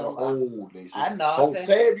 I know. Whole nation. I know. Don't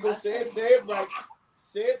say it. You gonna say it right.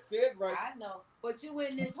 Say it right. I know. But you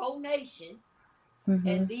in this whole nation,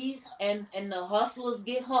 and these and the hustlers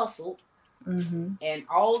get hustled, and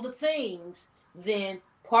all the things. Then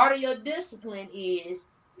part of your discipline is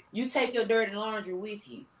you take your dirty laundry with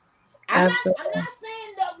you. I'm not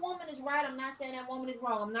saying that woman is right. I'm not saying that woman is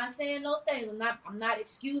wrong. I'm not saying those things. I'm not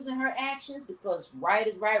excusing her actions because right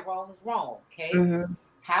is right, wrong is wrong. Okay.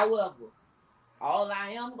 However, all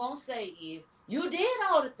I am gonna say is you did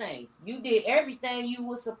all the things. You did everything you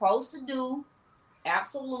were supposed to do.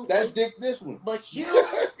 Absolutely. That's this one. But you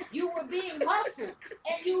were being hustled,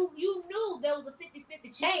 and you knew there was a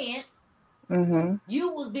 50-50 chance.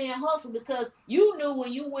 You was being hustled because you knew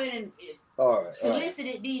when you went and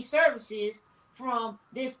solicited these services from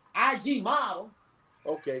this IG model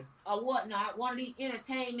Okay. or whatnot, one of these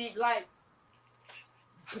entertainment like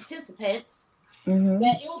participants, Mm-hmm.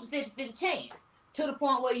 that it was a 50-50 chance to the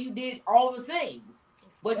point where you did all the things.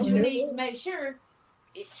 But you need to make sure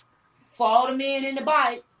for all the men in the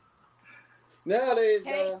bite, Nowadays,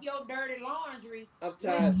 take your dirty laundry I'm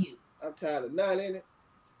tired. with you. I'm tired of not in it,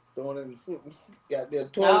 throwing it in the foot, goddamn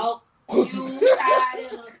toilet. No, you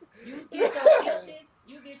tired of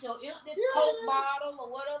you get your empty Coke bottle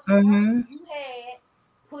or whatever you had,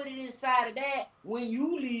 put it inside of that. When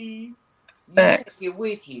you leave, you take it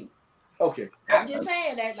with you. Okay. I'm just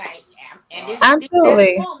saying that, like, and this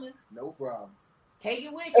absolutely woman, no problem. Take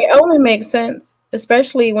it with you. It only makes sense,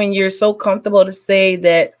 especially when you're so comfortable to say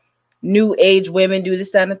that new age women do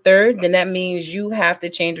this, that, and the third. Then that means you have to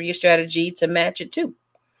change your strategy to match it too.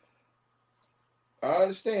 I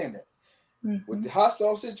understand that. With the hot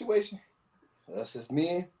sauce situation, us as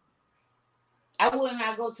men, I would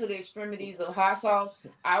not go to the extremities of hot sauce.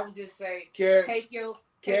 I would just say, take your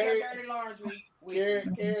dirty laundry with you.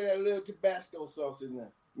 Carry that little Tabasco sauce in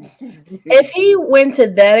there. If he went to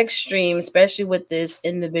that extreme, especially with this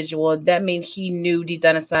individual, that means he knew deep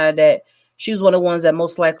down inside that she was one of the ones that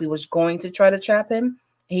most likely was going to try to trap him.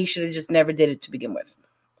 He should have just never did it to begin with.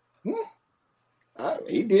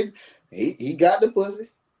 He did. He got the pussy,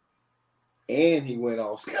 and he went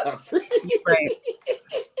off scot-free. Right.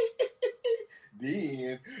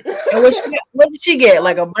 Then. And what did she get?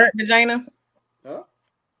 Like a burnt vagina? Huh?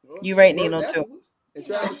 Well, you right, Nino, too. And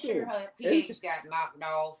tried to sure her pH got knocked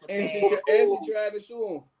off. And she tried to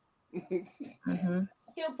sue him.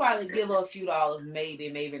 He'll probably give her a few dollars, maybe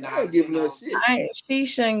not. I ain't giving her shit. She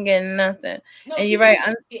shouldn't get nothing. No, and you're right.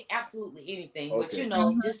 Get absolutely anything. Okay.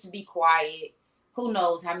 But just to be quiet. Who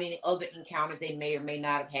knows how many other encounters they may or may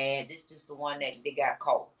not have had. This is just the one that they got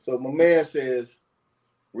caught. So my man says,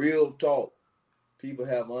 real talk. People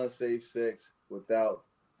have unsafe sex without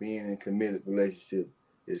being in a committed relationship.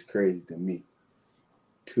 It's crazy to me.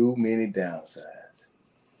 Too many downsides.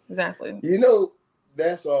 Exactly.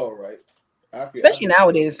 That's all right. Especially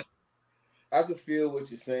nowadays. I can feel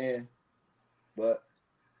what you're saying, but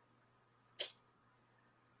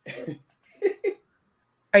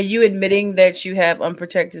are you admitting that you have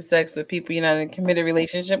unprotected sex with people you're not in a committed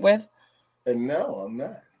relationship with? No, I'm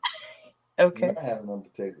not. Okay. I'm not having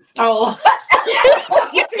unprotected sex. Oh.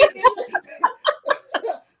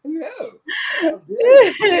 No.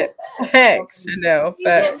 Facts. No. He's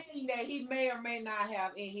admitting that he may or may not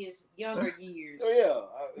have in his younger years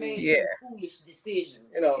made some foolish decisions.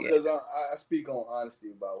 Because I speak on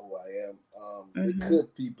honesty about who I am. It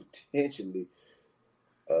could be potentially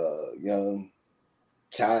a young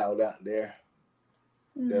child out there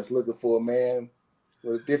that's looking for a man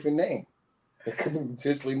with a different name. It could be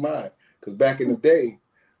potentially mine. Because back in the day,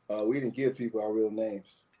 we didn't give people our real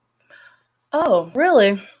names. Oh,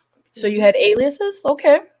 really? So you had aliases?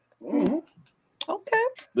 Okay. Mm-hmm. Okay.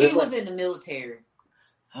 He was in the military.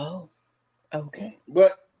 Oh, okay.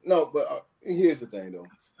 But here's the thing, though.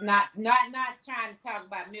 Not trying to talk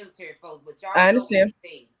about military folks, but y'all. I understand.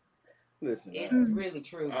 Listen, it's really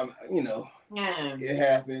true. It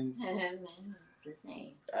happened. The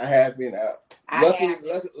same. I have been out.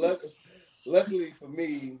 Luckily for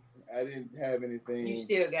me, I didn't have anything. You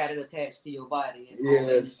still got it attached to your body.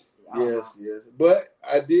 Yes. But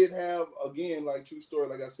I did have, again, like true story,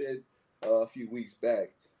 like I said a few weeks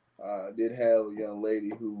back, I did have a young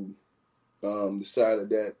lady who decided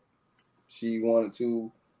that she wanted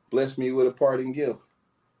to bless me with a parting gift.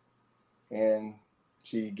 And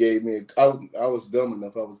she gave me I was dumb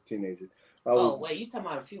enough. I was a teenager. Wait, you talking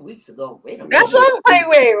about a few weeks ago? Wait a minute. That's what I'm like.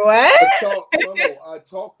 Wait, what? I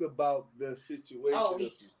talked about the situation. Oh,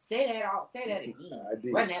 say that again. I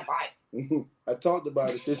did. Run that bike. I talked about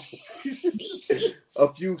the situation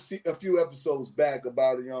a few episodes back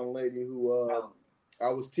about a young lady who I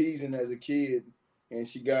was teasing as a kid, and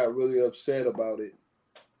she got really upset about it.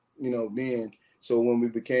 Then. So when we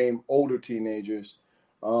became older teenagers,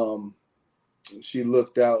 she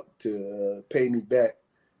looked out to pay me back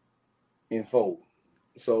in full.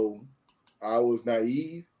 So I was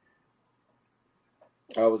naive.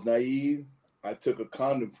 I took a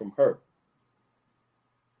condom from her.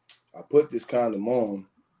 I put this condom on,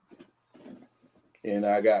 and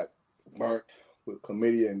I got burnt with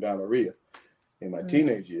chlamydia and gonorrhea in my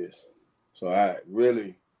teenage years. So I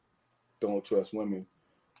really don't trust women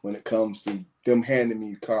when it comes to them handing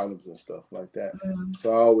me condoms and stuff like that.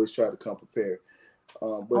 So I always try to come prepared.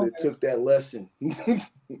 But it took that lesson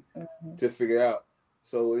to figure out.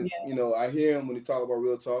 So, I hear him when he talk about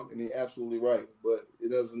real talk, and he's absolutely right. But it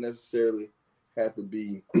doesn't necessarily have to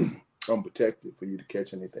be unprotected for you to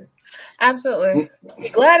catch anything. Absolutely. Be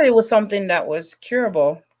glad it was something that was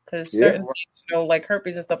curable, because Yeah. certain things, like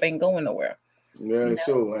herpes and stuff ain't going nowhere. Yeah,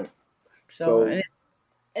 sure. Right.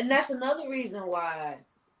 And that's another reason why,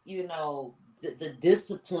 the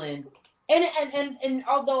discipline, and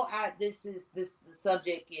although the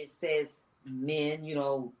subject, it says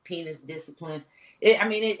men, penis discipline.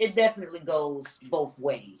 It definitely goes both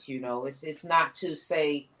ways. It's not to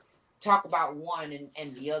say talk about one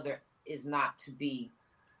and the other is not to be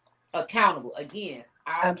accountable. Again,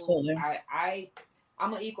 Absolutely.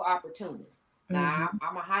 I'm an equal opportunist. Now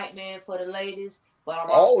I'm a hype man for the ladies, but I'm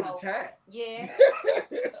all also, the time. Yeah.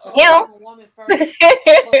 Yeah. I'm a woman first.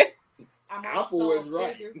 But I'm also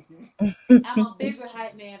I'm a bigger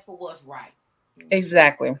hype man for what's right.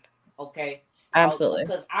 Exactly. Okay. Absolutely.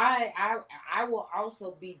 Because I will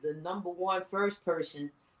also be the number one first person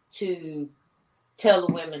to tell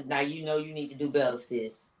the women, now you need to do better,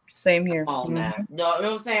 sis. Same here. Come on now. You know what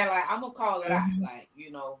I'm saying? Like, I'm gonna call it out. Like,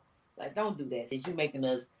 like, don't do that, sis. You making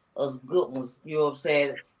us good ones. You know what I'm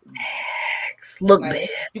saying? Look like, bad.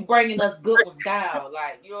 You bringing us good ones down.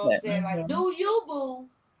 Like, you know what I'm saying? Like, do you, boo?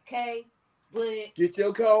 Okay, but get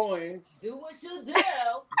your coins. Do what you do.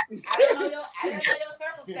 I don't know your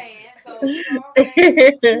circumstance, so you know what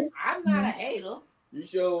I'm saying. I'm not a hater. You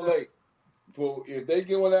sure like, if they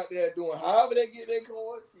going out there doing however they get their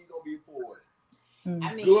coins, she gonna be for it.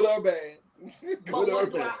 Good or bad. Good or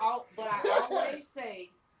bad. But I always say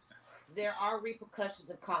there are repercussions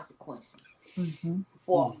and consequences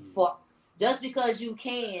for just because you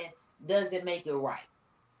can doesn't make it right.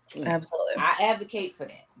 Absolutely. I advocate for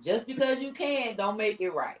that. Just because you can don't make it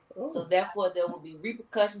right. So therefore there will be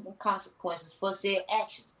repercussions and consequences for said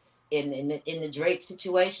actions. In the Drake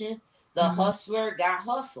situation, the hustler got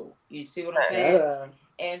hustled. You see what I'm saying?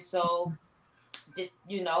 And so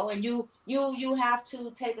and you have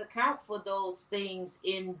to take account for those things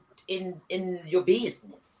in your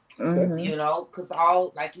business. Because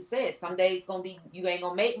all, like you said, some days you ain't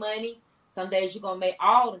gonna make money. Some days you're gonna make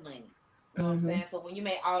all the money. You know what I'm saying? So when you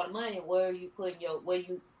make all the money,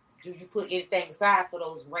 do you put anything aside for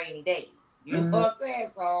those rainy days? You know what I'm saying?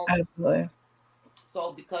 So absolutely.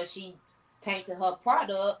 So because she tainted her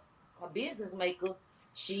product, her business maker,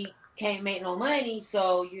 she can't make no money.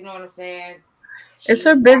 So you know what I'm saying? Is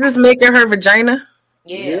her business making her vagina?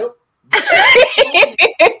 Yeah.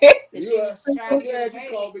 You I'm glad you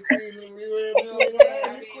called between them.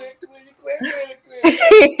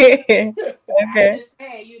 Okay. I'm just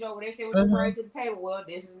saying, when they say what you bring to the table, well,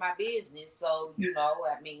 this is my business. So,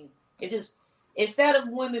 it just, instead of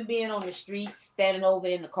women being on the streets, standing over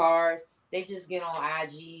in the cars, they just get on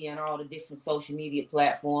IG and all the different social media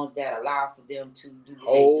platforms that allow for them to do what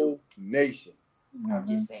whole they do. Nation. I'm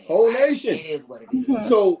just saying. Whole nation. It is what it is.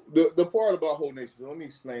 So the part about whole nation, so let me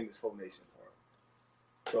explain this whole nation part.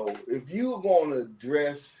 So if you're going to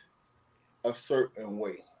dress a certain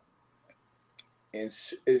way and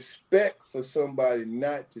expect for somebody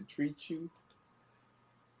not to treat you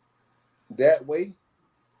that way,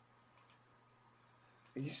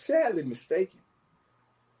 you're sadly mistaken.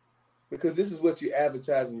 Because this is what you're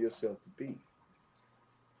advertising yourself to be.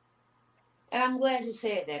 And I'm glad you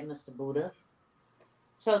said that, Mr. Buddha.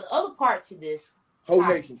 So the other part to this whole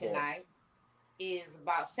topic nation tonight is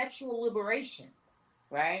about sexual liberation,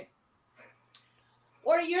 right?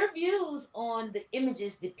 What are your views on the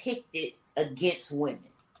images depicted against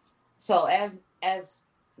women? So as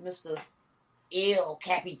Mr. El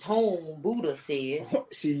Capitan Buddha says,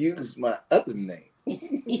 she used my other name.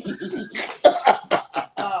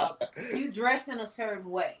 You dress in a certain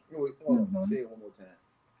way. Wait, hold on. Say it one more time.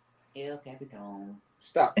 El Capitan.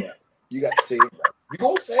 Stop that. You got to say it. You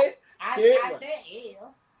gonna say it? I said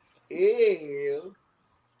El. El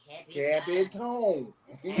Capitan.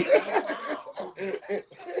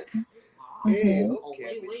 Wait,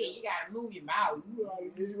 you gotta move your mouth.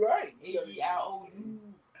 You're right. E-I-O-U.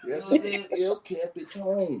 Yes, El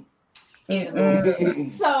Capitan.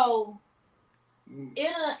 So,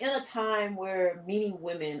 in a time where many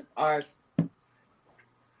women are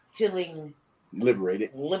feeling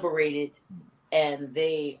liberated, and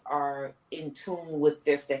they are in tune with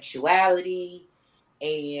their sexuality,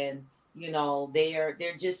 and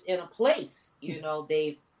they're just in a place.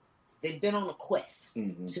 They've been on a quest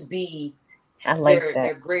to be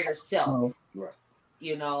their greater self. Right.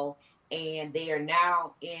 And they are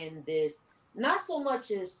now in this, not so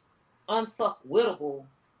much as unfuckwittable,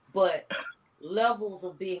 but levels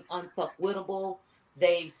of being unfuckwittable.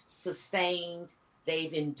 They've sustained,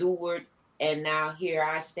 they've endured, and now here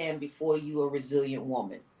I stand before you, a resilient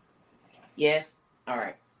woman. Yes? All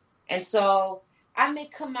right. And so I may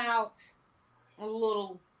come out a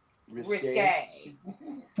little Risque.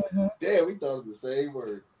 Damn, we thought it was the same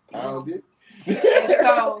word. Pounded. And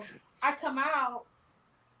so I come out.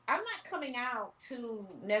 I'm not coming out to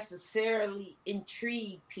necessarily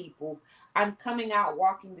intrigue people. I'm coming out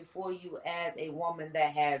walking before you as a woman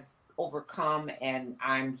that has overcome, and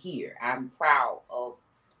I'm here. I'm proud of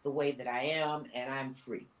the way that I am, and I'm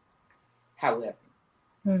free. However,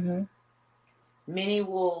 many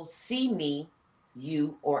will see me,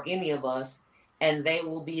 you, or any of us, and they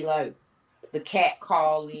will be like the cat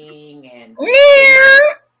calling and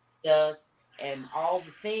us and all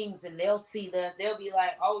the things, and they'll see that, they'll be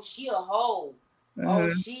like, "Oh, she a hoe. Oh,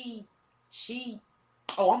 she.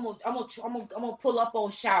 Oh, I'm gonna pull up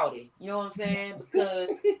on Shouty." You know what I'm saying? Because,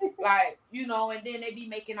 like, you know, and then they be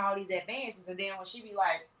making all these advances, and then when she be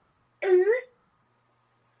like,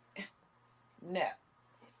 no.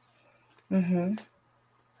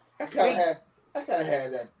 I kind of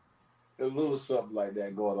had that a little something like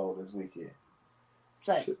that going on this weekend. It's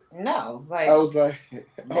like, no, like I was like,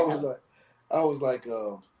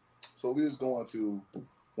 so we was going to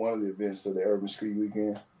one of the events of the Urban Street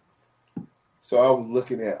Weekend. So I was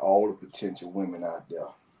looking at all the potential women out there.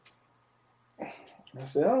 I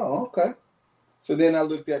said, oh, okay. So then I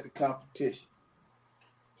looked at the competition.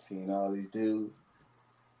 Seeing all these dudes.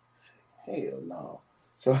 Hell no.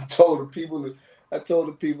 So I told the people in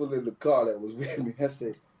the car that was with me, I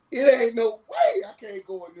said, it ain't no way I can't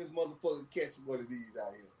go in this motherfucker catch one of these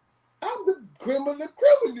out here. I'm the cream of the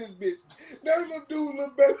crib in this bitch. None of them dudes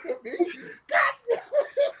look better than me.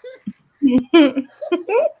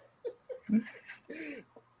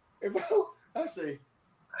 I say,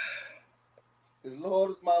 the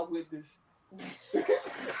Lord is my witness.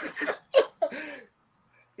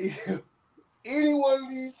 If any one of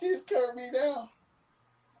these shits turn me down,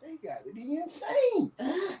 they got to be insane.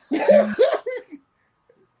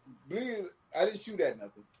 I didn't shoot at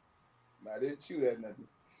nothing.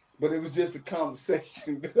 But it was just a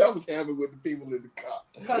conversation that I was having with the people in the car.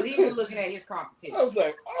 Because he was looking at his competition. I was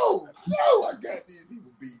like, oh, no, I got these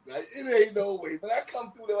people beat. Like, it ain't no way. But I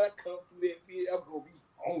come through that bitch, I'm going to be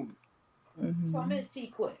on it. So, Miss T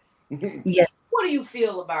Quest. Yes. What do you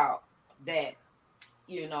feel about that,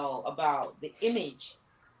 you know, about the image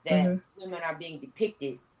that women are being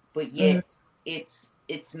depicted, but yet it's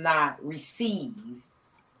not received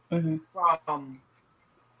from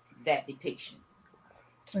that depiction?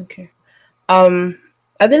 Okay. At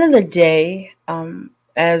the end of the day,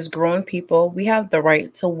 as grown people, we have the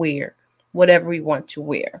right to wear whatever we want to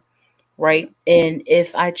wear, right? And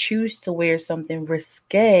if I choose to wear something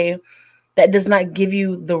risque, that does not give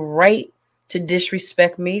you the right to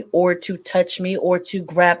disrespect me or to touch me or to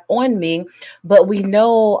grab on me. But we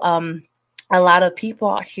know a lot of people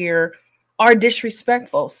out here are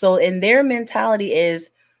disrespectful. So in their mentality is,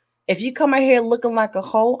 if you come out here looking like a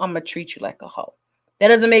hoe, I'm going to treat you like a hoe. That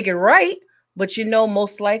doesn't make it right, but you know,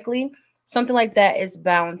 most likely something like that is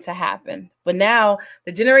bound to happen. But now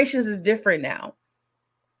the generations is different now.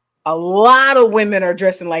 A lot of women are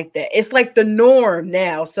dressing like that. It's like the norm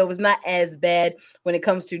now. So it's not as bad when it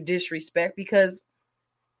comes to disrespect, because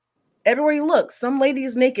everywhere you look, some lady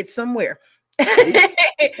is naked somewhere. You know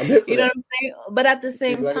what I'm saying? But at the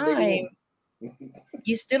same time,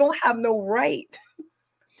 you still don't have no right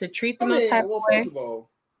to treat them that type of way. First of all,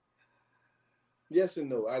 yes and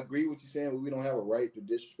no. I agree with you saying we don't have a right to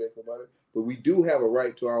disrespect about it, but we do have a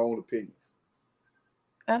right to our own opinions.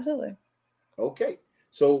 Absolutely. Okay.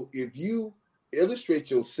 So if you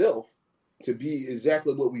illustrate yourself to be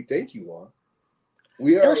exactly what we think you are,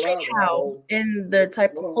 we are illustrate how in the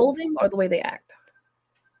type of clothing or the way they act.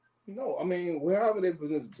 No, I mean, however they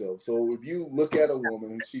present themselves. So if you look at a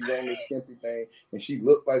woman and she's on this skimpy thing and she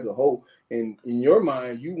looked like a hoe, and in your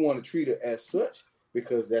mind you want to treat her as such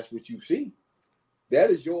because that's what you see. That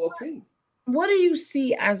is your opinion. What do you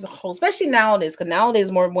see as a whole, especially nowadays? Because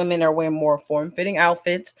nowadays more women are wearing more form-fitting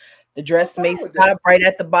outfits. The dress may stop right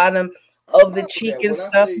at the bottom of the cheek and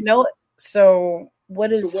stuff. No, so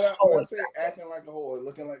what is? So when I say acting like a hoe or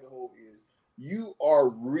looking like a hoe is you are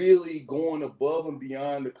really going above and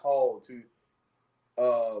beyond the call to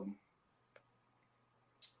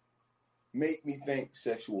make me think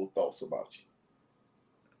sexual thoughts about you.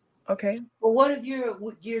 Okay. Well, what if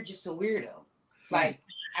you're just a weirdo? Like,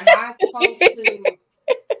 am I supposed to?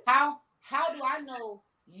 How do I know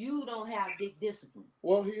you don't have dick discipline?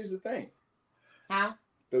 Well, here's the thing. Huh?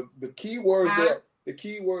 The key words that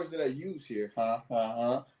I use here,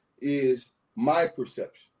 is my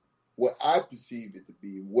perception, what I perceived it to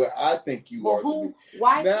be, what I think you are.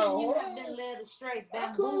 Why couldn't you have been led astray,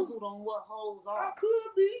 bamboozled on what hoes are?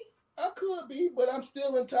 I could be, but I'm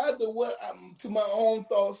still entitled to my own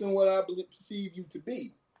thoughts and what I perceive you to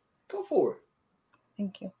be. Go for it.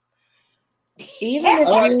 Thank you. Even if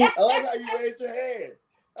I like how you raise your hand.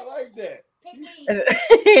 I like that.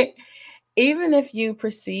 Even if you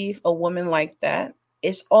perceive a woman like that,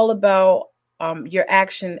 it's all about your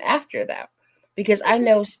action after that. Because I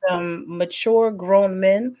know some mature grown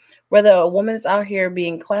men, whether a woman's out here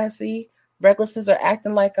being classy, recklessness, or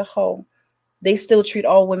acting like a hoe, they still treat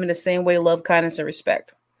all women the same way, love, kindness, and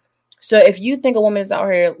respect. So if you think a woman is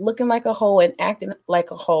out here looking like a hoe and acting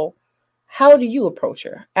like a hoe, how do you approach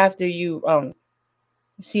her after you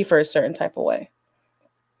see her a certain type of way?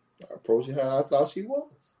 I approach her how I thought she was.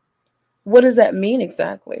 What does that mean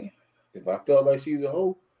exactly? If I felt like she's a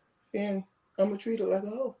hoe, then I'm gonna treat her like a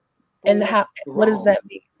hoe. And what does that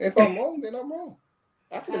mean? If I'm wrong, then I'm wrong.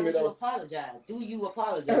 I can admit you apologize. Do you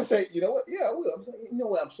apologize? I say, you know what? Yeah, I will. I'm saying, you know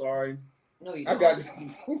what? I'm sorry. No, you don't. I got this.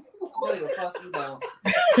 No, the fuck you don't.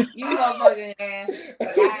 You motherfucking ass.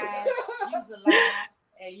 Lie. You's a lie.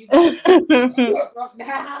 And you broke down. And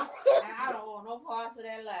I don't want no parts of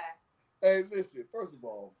that lie. Hey, listen. First of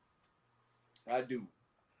all, I do.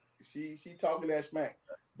 She talking that smack.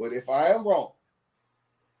 But if I am wrong,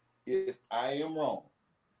 do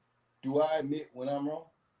I admit when I'm wrong?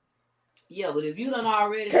 Yeah, but if you done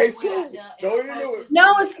already no,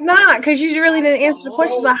 it's not, because you really didn't answer the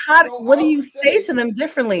question. What do you say to them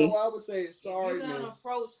differently? So I would say, sorry, you done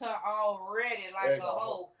approached her already like a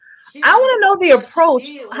hoe. I want to know the approach.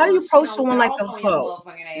 How do you approach someone like a hoe?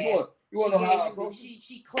 You want to know how I approach?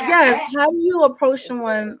 Yes, how do you approach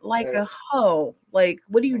someone like a hoe? Like,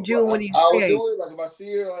 what do you do? What do you say? I would do it like if I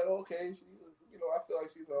see her, like, okay, I feel like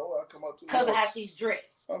she's a hoe. I come up to her because of how she's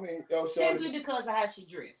dressed. I mean, simply because of how she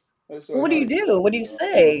dressed. What do you do? What do you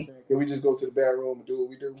say? Can we just go to the bathroom and do what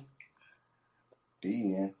we do?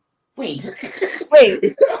 Wait.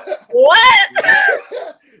 What?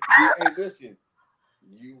 Hey, listen.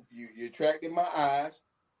 You attracted my eyes.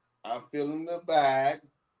 I'm feeling the vibe.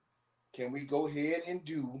 Can we go ahead and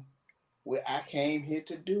do what I came here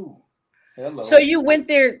to do? Hello. So you went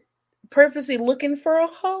there purposely looking for a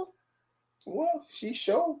hoe? Well, she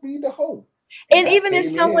showed me the hoe. And even if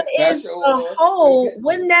someone is a hoe,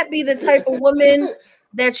 wouldn't that be the type of woman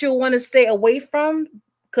that you'll want to stay away from?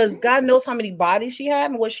 Because God knows how many bodies she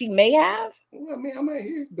have and what she may have. Well, I mean, I'm right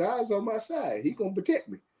here. God's on my side. He gonna protect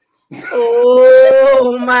me.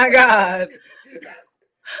 Oh my God.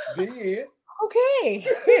 Then. Okay.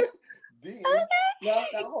 Then. Now,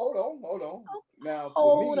 hold on. Now,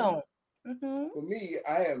 for me,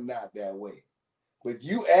 I am not that way. But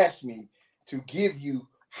you asked me to give you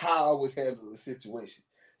how I would handle the situation.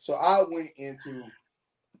 So I went into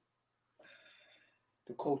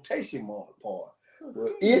the quotation mark part.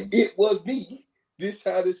 Well, if it was me, this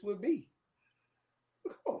how this would be.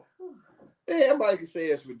 Oh. Hey, everybody can say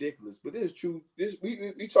that's ridiculous, but it's true. This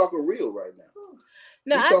we talking real right now.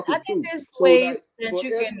 No, I think there's ways that you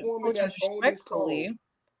can approach respectfully.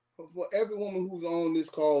 For every woman who's on this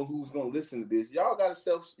call who's gonna listen to this, y'all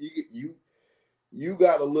gotta you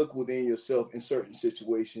gotta look within yourself in certain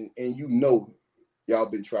situations, and you know y'all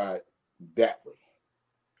been tried that way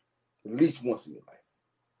at least once in your life.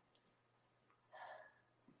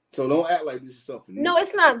 So don't act like this is something new. No,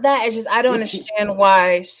 it's not that. It's just I don't understand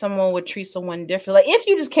why someone would treat someone differently. Like if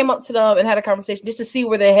you just came up to them and had a conversation just to see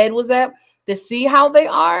where their head was at, to see how they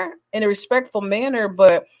are in a respectful manner,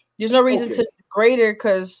 but there's no reason to degrade her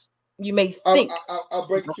because you may think. I'll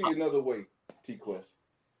break it to you another way, T-Quest,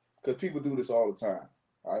 because people do this all the time.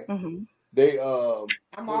 All right, they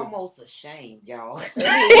I'm almost ashamed, y'all.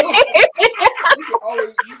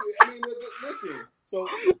 Listen. So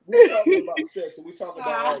we're talking about sex and we talking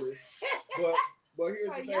about all this, but here's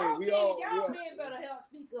the thing: y'all men better help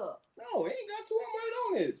speak up. No, ain't got to. I'm right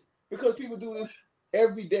on this because people do this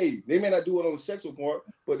every day. They may not do it on the sexual part,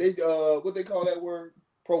 but they what they call that word,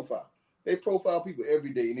 profile. They profile people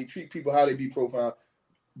every day and they treat people how they be profiled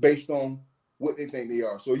based on what they think they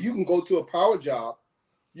are. So you can go to a power job,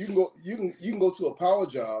 you can go to a power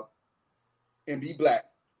job and be black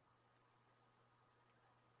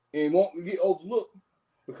and won't get overlooked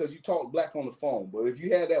because you talk black on the phone. But if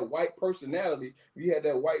you had that white personality, you had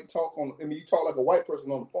that white talk you talk like a white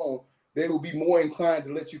person on the phone, they will be more inclined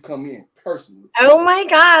to let you come in personally. Oh my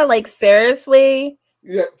God, like seriously?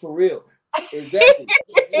 Yeah, for real. Exactly.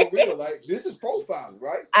 For real. Like this is profiling,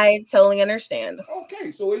 right? I totally understand. Okay,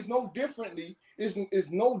 so it's no differently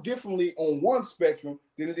on one spectrum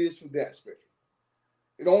than it is from that spectrum.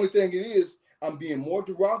 The only thing it is, I'm being more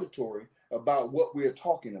derogatory about what we're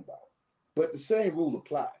talking about. But the same rule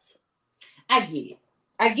applies. I get it.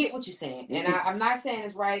 I get what you're saying. And I'm not saying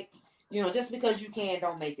it's right. You know, just because you can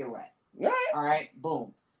don't make it right. All right.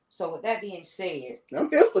 Boom. So with that being said, I'm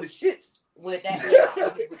here for the shits. with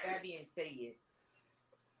that being said,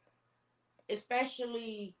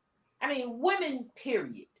 especially, I mean, women,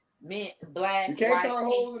 period. Men, black, you can't white, turn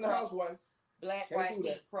holes in the housewife. Black, Can't white, do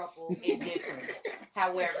pink, that. purple, indifferent.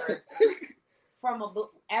 However,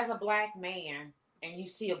 as a black man, and you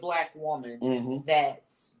see a black woman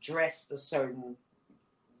that's dressed a certain,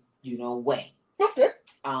 way. Okay.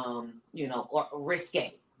 Or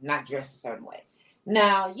risque, not dressed a certain way.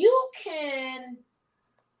 Now you can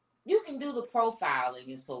do the profiling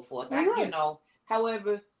and so forth. Right.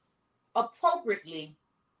 However, appropriately,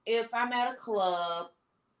 if I'm at a club,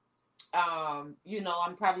 I'm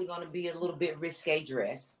probably going to be a little bit risque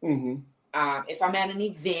dressed. If I'm at an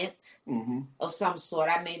event of some sort,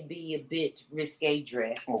 I may be a bit risque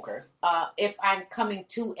dressed. Okay. If I'm coming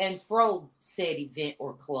to and fro said event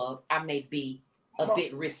or club, I may be a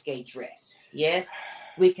bit risque dressed. Yes,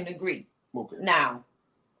 we can agree. Okay. Now,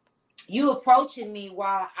 you approaching me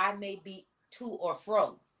while I may be to or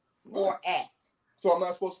fro or at. So I'm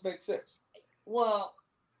not supposed to think sex? Well,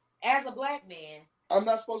 as a black man, I'm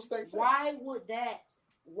not supposed to think sex?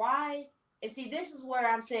 Why? And see, this is where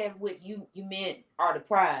I'm saying what you men are the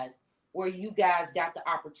prize, where you guys got the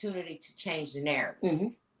opportunity to change the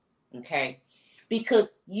narrative. Okay? Because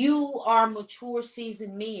you are mature,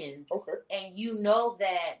 seasoned men. Okay. And you know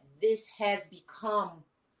that this has become,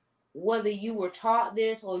 whether you were taught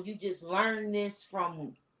this or you just learned this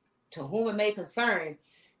from to whom it may concern,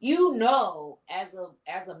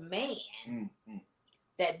 as a man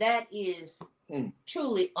that is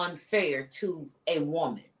truly unfair to a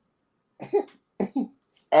woman.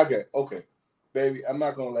 Okay, baby, I'm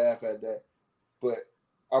not gonna laugh at that, but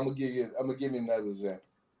I'm gonna give you another example.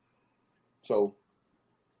 So,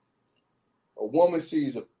 a woman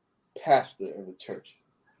sees a pastor in the church.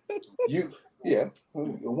 A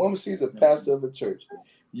woman sees a pastor of the church.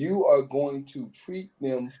 You are going to treat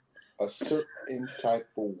them a certain type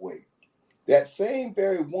of way. That same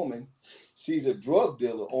very woman sees a drug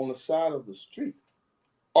dealer on the side of the street.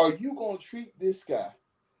 Are you going to treat this guy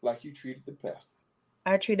like you treated the pastor?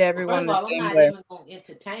 I treat everyone the same way. I'm not even going to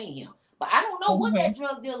entertain him. But I don't know what that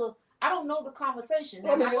drug dealer, I don't know the conversation.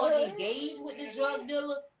 Am I going to engage with this drug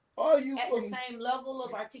dealer at the same level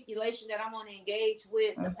of articulation that I'm going to engage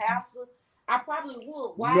with the pastor? I probably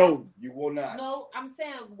would. Why? No, you will not. No, I'm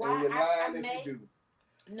saying why. And you're lying if you do.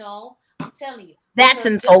 No, I'm telling you. That's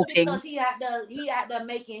insulting. Because he out there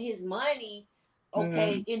making his money,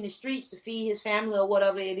 in the streets to feed his family or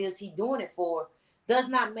whatever it is he's doing it for, does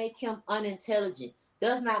not make him unintelligent.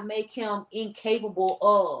 Does not make him incapable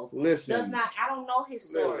of. Listen. Does not. I don't know his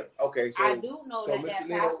story. Listen, okay, so I do know that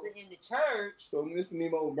pastor in the church. So Mr.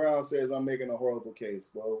 Nemo Brown says I'm making a horrible case,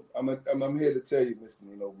 bro. I'm here to tell you, Mr.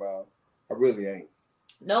 Nemo Brown, I really ain't.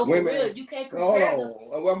 No, for real, you can't compare them.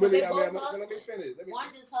 Let me finish.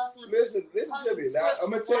 One just hustling. Listen to me. Now,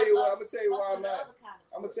 I'm gonna tell you why I'm not.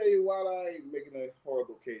 I'm gonna tell you why I ain't making a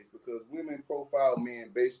horrible case, because women profile men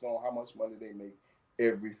based on how much money they make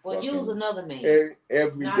every. Well, use another man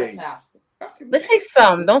every not day. A pastor. Let's say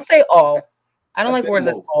some. Don't say all. I don't like words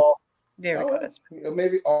that's all. There we go.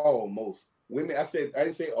 Maybe all, most women. I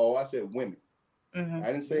didn't say all. I said women. I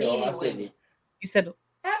didn't say all. I said women. You said.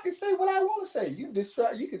 I can say what I want to say. You can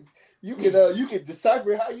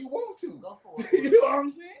decipher how you want to. Go for it. You know what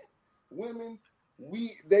I'm saying? Women,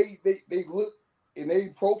 they look and they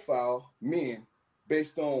profile men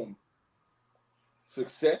based on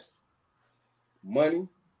success, money,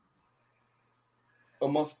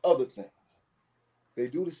 amongst other things. They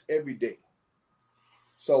do this every day.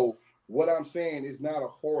 So what I'm saying is not a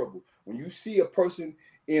horrible. When you see a person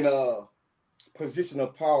in a position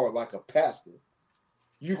of power like a pastor,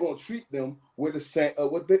 you're going to treat them with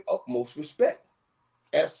the utmost respect.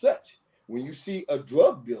 As such, when you see a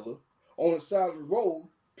drug dealer on the side of the road,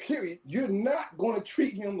 period, you're not going to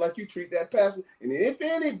treat him like you treat that pastor. And if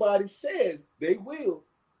anybody says they will,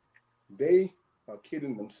 they are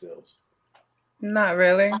kidding themselves. Not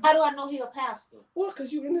really. How do I know he's a pastor? Well,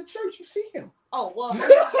 because you're in the church, you see him. Oh, well, you know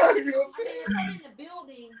what I'm saying? if I'm in the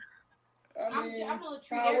building, I'm going to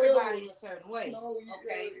treat everybody a certain way. No,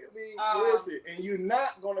 okay. Listen, and you're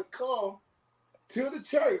not going to come to the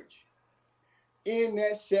church in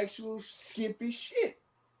that sexual skippy shit.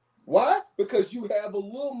 Why? Because you have a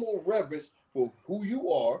little more reverence for who you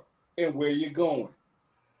are and where you're going.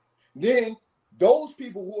 Then those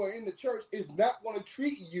people who are in the church is not going to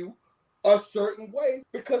treat you a certain way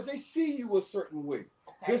because they see you a certain way.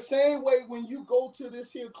 Okay. The same way when you go to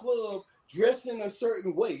this here club dressing a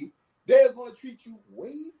certain way, they're going to treat you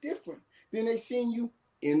way different than they seen you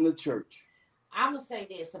in the church. I'm gonna say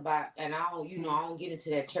this about, and I don't get into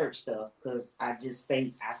that church stuff because I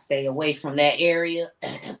stay away from that area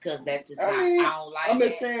because that's just I don't like. I'm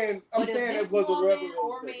just saying it was a reverend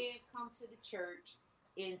or man come to the church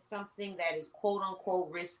in something that is quote unquote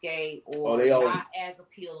risque or not as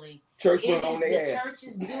appealing. Church went on their ass.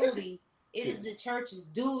 Church's duty. It is the church's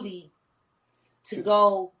duty to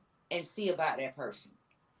go and see about that person,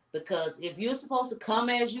 because if you're supposed to come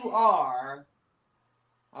as you are,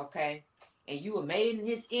 okay. And you were made in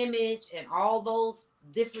his image and all those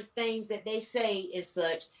different things that they say and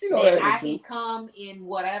such, that I can come in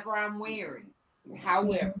whatever I'm wearing.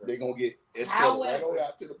 However, they're going to get escorted right on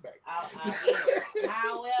out to the back.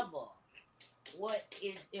 However, what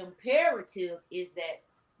is imperative is that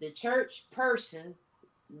the church person,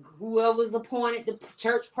 whoever's appointed the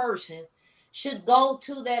church person, should go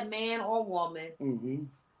to that man or woman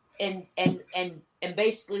and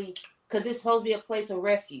basically, because it's supposed to be a place of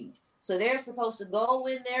refuge. So they're supposed to go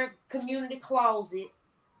in their community closet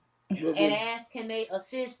and ask, can they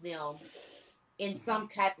assist them in some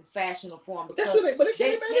type of fashion or form? Because they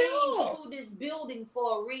came to this building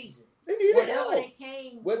for a reason. Whatever they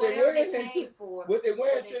came for, what they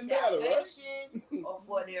wearing shouldn't matter, right? Or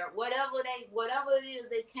for their whatever it is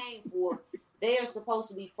they came for, they are supposed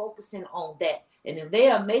to be focusing on that. And if they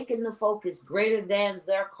are making the focus greater than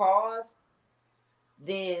their cause,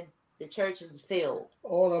 then the church has failed.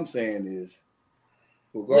 All I'm saying is,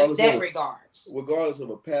 regardless of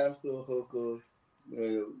a pastor, hooker,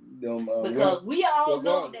 because we all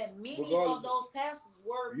know that many of those pastors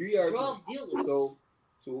were drug dealers.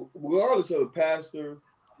 So regardless of a pastor,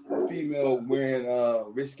 a female wearing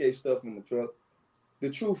risque stuff in the truck, the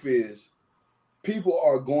truth is, people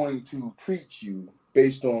are going to treat you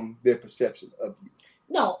based on their perception of you.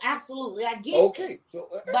 No, absolutely. I get okay. So,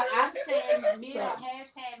 but I'm saying men are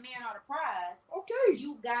the prize. Okay.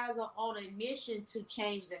 You guys are on a mission to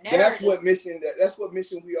change the narrative. That's what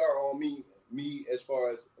mission we are on. Me as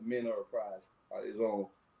far as men are the prize is on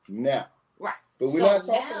now. Right. But we're not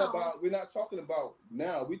talking about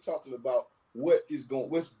now. We're talking about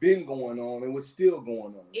what's been going on and what's still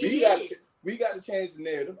going on. We got to change the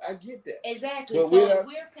narrative. I get that. Exactly. But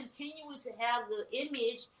we're continuing to have the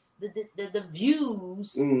image, the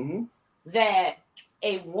views that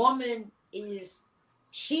a woman is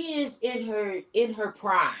in her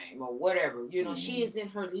prime or whatever, she is in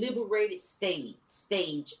her liberated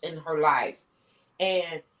stage in her life,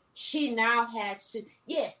 and she now has to,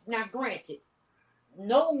 now granted,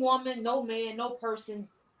 no woman, no man, no person,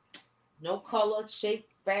 no color, shape,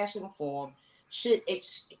 fashion, or form should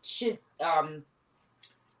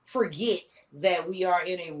forget that we are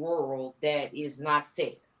in a world that is not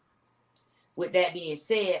fair. With that being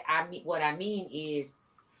said, what I mean is,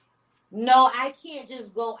 no, I can't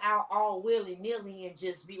just go out all willy-nilly and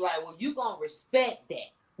just be like, well, you gonna respect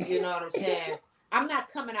that. You know what I'm saying? I'm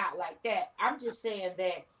not coming out like that. I'm just saying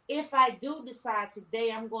that if I do decide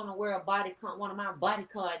today I'm going to wear one of my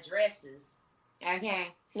bodycon dresses,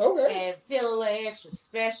 okay, and feel a little extra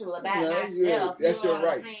special about myself. That's your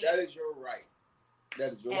right. That is your right.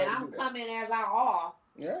 And I'm coming as I are.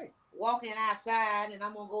 Right. Walking outside, and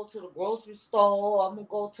I'm gonna go to the grocery store, I'm gonna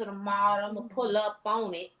go to the mall, I'm gonna pull up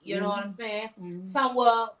on it, you know what I'm saying?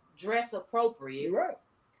 Somewhere dress appropriate. You're right.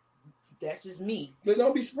 That's just me. But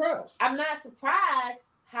don't be surprised. I'm not surprised.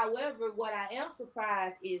 However, what I am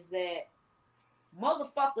surprised is that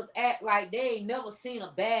motherfuckers act like they ain't never seen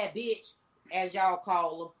a bad bitch, as y'all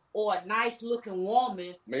call them, or a nice looking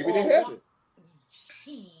woman. Maybe they haven't.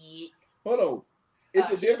 Shit. Hold on. It's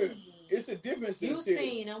a difference. You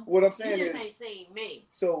seen them. What I'm saying you just ain't seen me.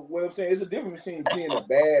 So what I'm saying is a difference between seeing a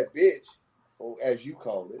bad bitch, or as you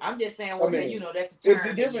call it. I'm just saying, that's the term. It's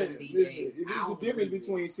the difference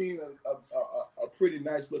between seeing a pretty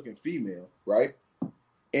nice looking female, right,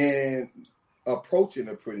 and approaching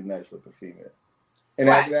a pretty nice looking female, and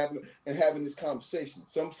having this conversation.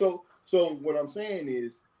 So what I'm saying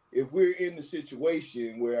is, if we're in the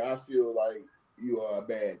situation where I feel like you are a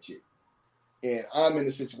bad chick, and I'm in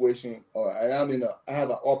a situation, I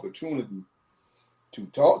have an opportunity to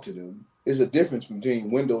talk to them, there's a difference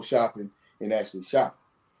between window shopping and actually shopping.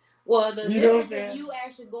 Well, the difference is you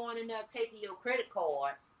actually going in there, taking your credit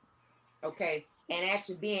card, okay, and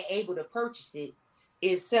actually being able to purchase it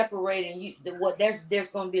is separating you.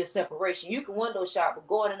 There's going to be a separation. You can window shop, but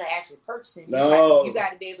going in there actually purchasing, you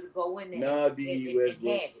got to be able to go in there and have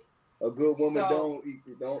it. A good woman don't.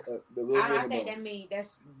 I think that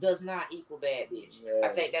does not equal bad bitch. Yeah, I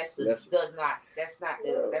think that's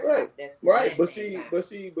right. But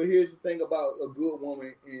here's the thing about a good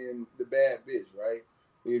woman and the bad bitch, right?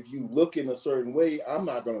 If you look in a certain way, I'm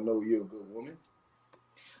not gonna know you're a good woman.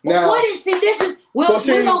 Now, what is see? This is we're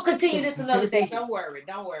gonna continue this another day. Don't worry.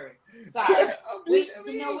 Sorry. We're not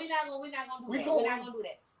gonna do that. We're not gonna do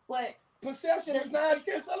that. But perception is 9/10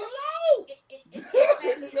 of the law.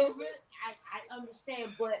 I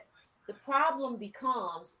understand, but the problem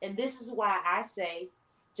becomes, and this is why I say,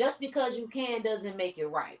 just because you can doesn't make it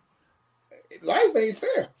right. Life ain't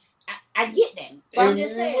fair. I get that. But I'm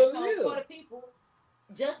just saying, so for the people,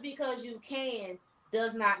 just because you can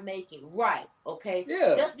does not make it right. Okay?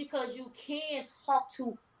 Yeah. Just because you can talk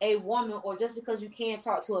to a woman or just because you can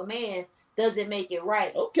talk to a man doesn't make it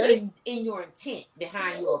right. Okay. In your intent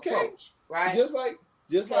behind your approach. Right? Just like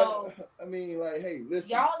I mean, like, hey,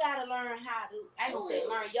 listen. Y'all gotta learn how to I ain't gonna say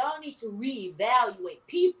learn. Y'all need to reevaluate.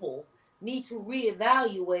 People need to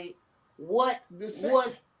reevaluate what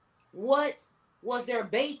was their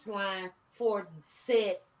baseline for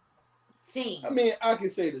said thing. I mean, I can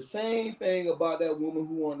say the same thing about that woman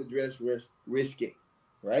who wanted to dress risque,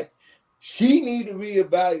 right? She need to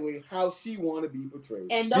reevaluate how she want to be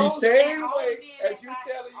portrayed. And those the same way as you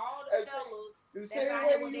telling all the fellas the that's same out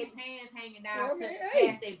way here with their pants hanging down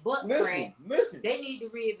past their butt crack. Listen. They need to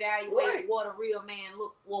reevaluate what a real man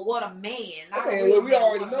look. Well, what a man, not a real we man,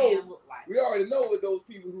 already what know. A man look like. We already know what those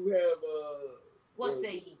people who have. What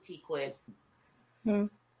say you, T-Quest? Well,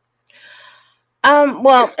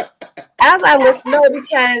 as I listen,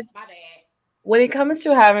 because my bad. When it comes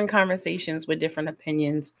to having conversations with different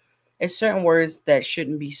opinions, there's certain words that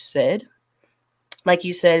shouldn't be said. Like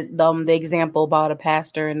you said, the example about a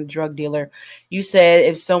pastor and a drug dealer. You said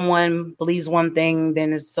if someone believes one thing,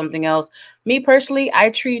 then it's something else. Me personally,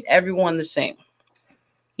 I treat everyone the same.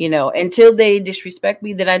 Until they disrespect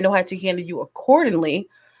me, then I know how to handle you accordingly.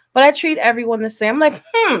 But I treat everyone the same. I'm like,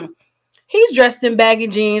 he's dressed in baggy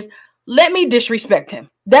jeans. Let me disrespect him.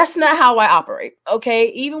 That's not how I operate. Okay.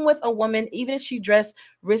 Even with a woman, even if she dressed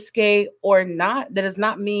risque or not, that does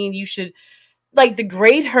not mean you should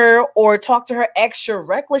degrade her or talk to her extra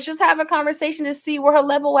reckless. Just have a conversation to see where her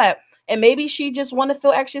level at. And maybe she just want to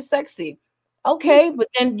feel extra sexy. Okay. But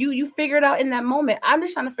then you figure it out in that moment. I'm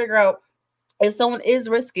just trying to figure out if someone is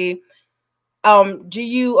risky, do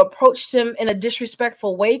you approach them in a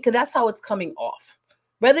disrespectful way? Because that's how it's coming off.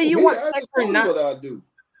 Whether you want sex or not. What I do.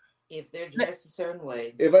 If they're dressed a certain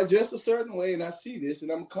way. If I dress a certain way and I see this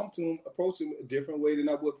and I'm come to them, approach them a different way than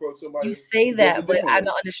I would approach somebody. You say that, but I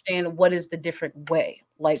don't understand what is the different way.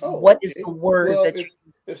 What is the words that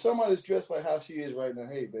if somebody's dressed like how she is right now,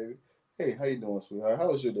 hey baby, hey, how you doing, sweetheart? How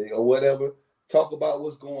was your day? Or whatever. Talk about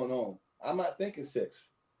what's going on. I'm not thinking sex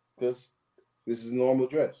because this is normal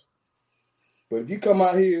dress. But if you come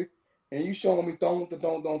out here and you showing me thong,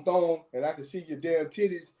 and I can see your damn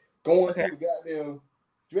titties going through the goddamn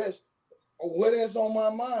dress, what is on my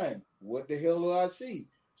mind? What the hell do I see?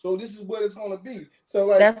 So this is what it's gonna be. So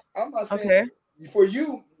I'm not saying for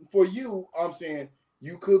you, I'm saying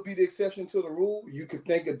you could be the exception to the rule. You could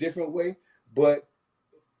think a different way, but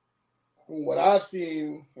from what I've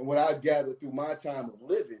seen and what I've gathered through my time of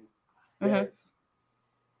living, that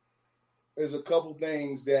there's a couple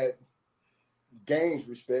things that gains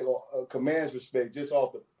respect or commands respect just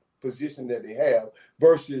off the position that they have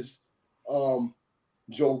versus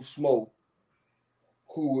Joe Smo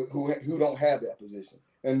who don't have that position.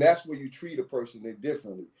 And that's where you treat a person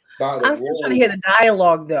differently. I'm still trying to hear the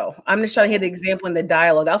dialogue, though. I'm just trying to hear the example in the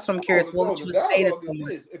dialogue. That's what I'm curious. What would you say to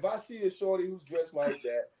someone? If I see a shorty who's dressed like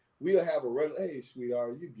that, we'll have a regular, hey,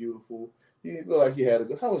 sweetheart, you're beautiful. You look like you had a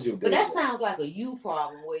good. How was your day? But that sounds like a you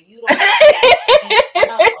problem where you don't.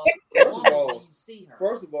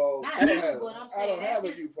 First of all, not I don't you, have, but I'm I don't saying have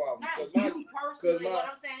that's a you problem. Not you personally. What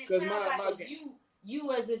I'm saying, it sounds like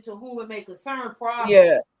you as into whom it may concern problem.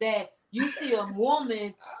 Yeah. That you see a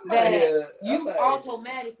woman that you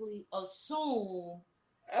automatically assume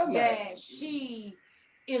that she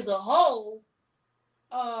is a hoe.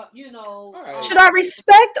 Should I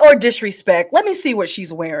respect or disrespect? Let me see what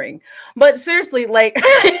she's wearing. But seriously,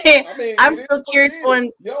 I'm still curious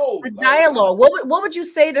on the dialogue. What would you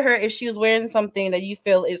say to her if she was wearing something that you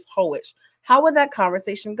feel is hoish? How would that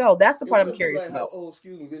conversation go? That's the part I'm curious about. Oh,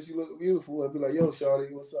 excuse me, bitch, you look beautiful. I'd be like, yo,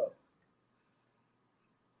 shawty, what's up?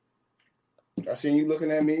 I seen you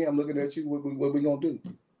looking at me. I'm looking at you. What we gonna do?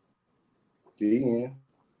 The end.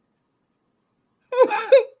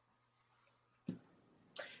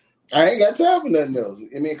 I ain't got time for nothing else.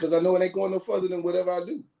 I mean, because I know it ain't going no further than whatever I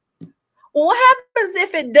do. Well, what happens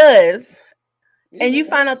if it does? And you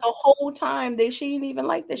find out the whole time that she ain't even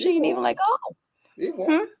like that. She ain't even like, oh. It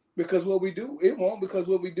won't. Because what we do, it won't. Because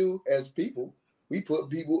what we do as people, we put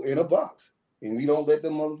people in a box. And we don't let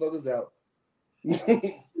them motherfuckers out.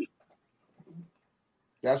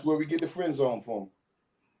 That's where we get the friend zone from.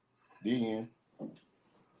 The end.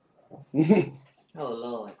 Oh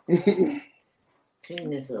Lord. Clean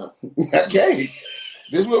this up. Okay.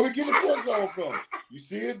 This is where we get the friend zone from. You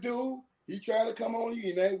see a dude, he try to come on you,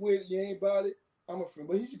 and ain't with you ain't about it. I'm a friend,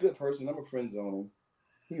 but he's a good person. I'm a friend zone him.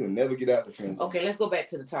 He will never get out the friend zone. Okay, let's go back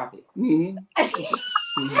to the topic. Mm-hmm.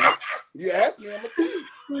 You asked me, I'm gonna tell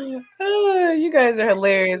you. You guys are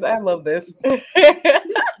hilarious. I love this.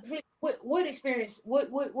 What experience?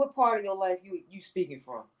 What part of your life you speaking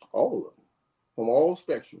from? All of them, from all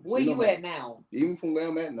spectrums. Where you at now? Even from where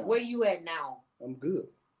I'm at now. Where you at now? I'm good.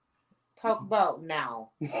 Talk about now.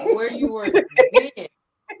 Where you were then.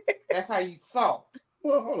 That's how you thought.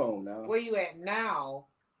 Well, hold on now. Where you at now?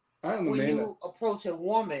 I'm a when man. You approach a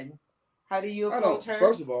woman, how do you approach her?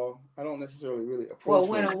 First of all, I don't necessarily really approach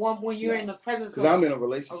her. When you're in the presence of I'm in a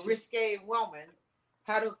relationship. A risque woman,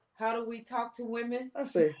 how do we talk to women? I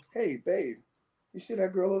say, hey, babe, you see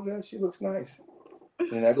that girl over there? She looks nice.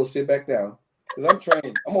 And I go sit back down. Because I'm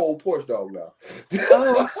trained. I'm an old porch dog now.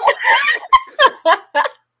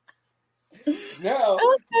 Now,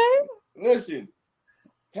 listen.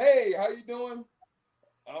 Hey, how you doing?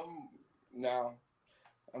 I'm gone.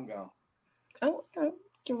 Oh,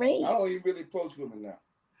 great. I don't even really approach women now.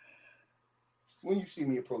 When you see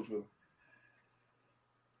me approach women.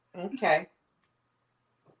 Okay.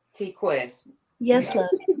 T-Quest. Yes, love.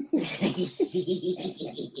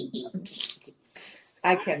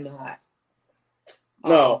 I cannot.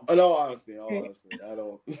 No, in all honesty, I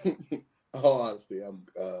don't. All honesty, I'm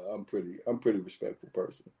a pretty respectful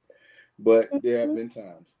person. But there have been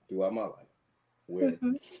times throughout my life where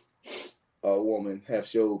a woman have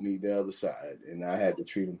showed me the other side, and I had to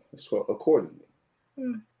treat them accordingly.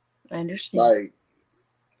 I understand. Like,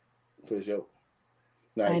 for sure.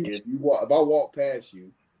 Like, if I walk past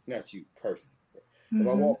you, not you personally, if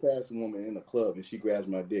I walk past a woman in the club and she grabs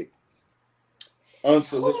my dick,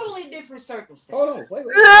 unsolicited. Totally different circumstance. Hold on, wait.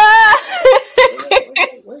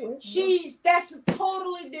 That's a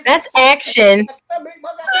totally different. That's action. I make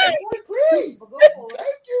my point, please. Go for it.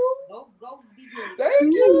 Thank you. Go be good.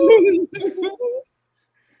 Thank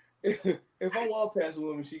you. If I walk past a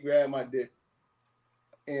woman, she grab my dick,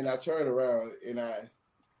 and I turn around and I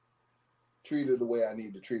treat her the way I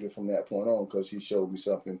need to treat her from that point on, because she showed me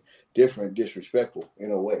something different, disrespectful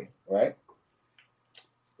in a way, right?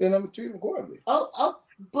 Then I'm gonna treat her accordingly. Oh,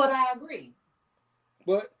 but I agree.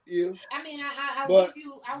 But if I'll give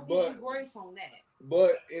you grace on that.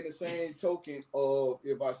 But in the same token of,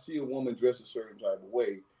 if I see a woman dress a certain type of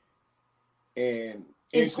way, and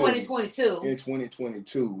in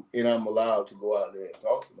 2022, and I'm allowed to go out there and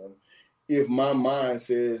talk to them, if my mind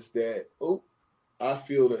says that, oh, I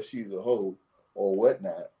feel that she's a hoe or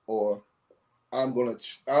whatnot, or I'm gonna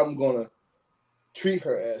treat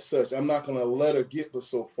her as such. I'm not gonna let her get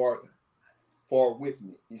so far with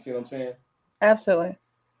me. You see what I'm saying? Absolutely.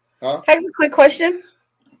 Huh? Here's a quick question.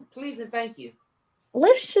 Please and thank you.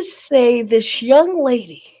 Let's just say this young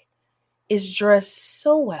lady is dressed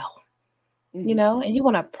so well, and you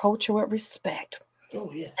want to approach her with respect.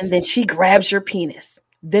 Oh, yes. And then she grabs your penis.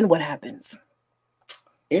 Then what happens?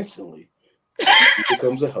 Instantly, it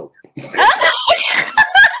becomes a hoe.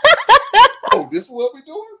 Oh, this is what we're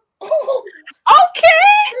doing? Oh,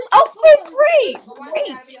 okay, great.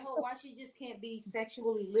 Why she just can't be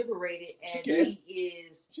sexually liberated? And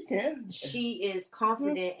she is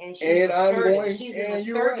confident, and she's assertive. She's an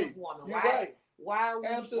assertive woman. You're right. Why are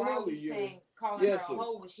we saying calling her a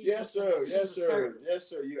hoe when she's yes, sir.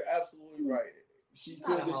 You're absolutely right. She's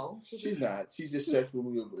not a hoe. She's not. She's just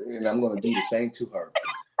sexually liberated, and I'm going to do the same to her.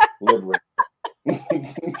 Liberate.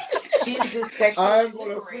 She's just sexually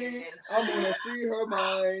liberated. I'm gonna free her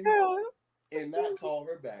mind and not call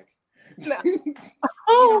her back.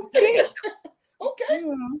 Okay. Okay.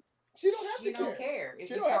 She don't have to care. Don't care if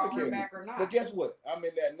she you don't have call to her care. back or not. But guess what? I'm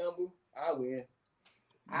in that number. I win.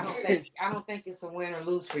 I don't think it's a win or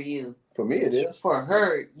lose for you. For me, it is. For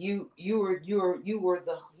her, you were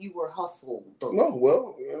hustled. No,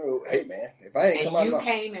 well, hey man, if I ain't and come you out,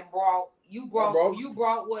 came and brought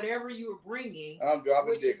whatever you were bringing. I'm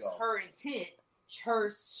dropping which dick is off. her intent.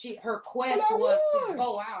 Her quest was to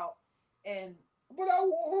go out and. But I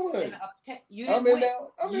won. You didn't win.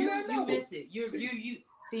 You miss it. You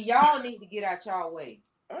see, y'all need to get out y'all way.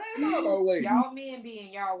 I ain't out my way. Y'all men be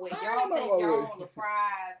in y'all way. Y'all think y'all the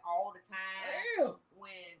prize all the time.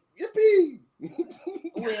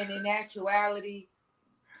 When in actuality,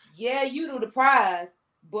 yeah, you do the prize,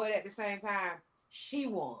 but at the same time, she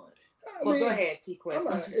won. But go ahead, T-Quest.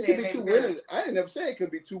 It could be two winners. I didn't never say it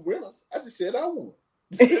could be two winners. I just said I won.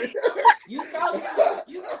 You thought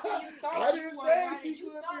I didn't say she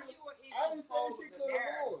could have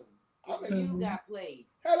won. You got played.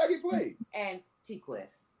 How did I get played? And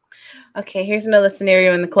T-Quest, Okay, here's another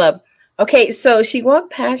scenario in the club. Okay, so she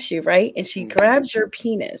walked past you, right? And she grabs your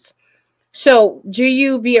penis. So do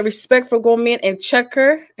you be a respectful grown man and check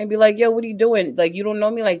her and be like, yo, what are you doing? Like, you don't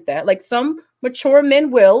know me like that. Like some mature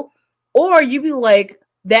men will. Or you be like,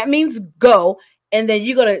 that means go. And then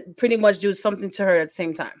you got to pretty much do something to her at the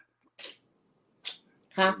same time.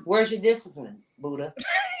 Huh? Where's your discipline, Buddha?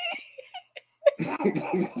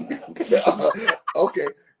 Okay.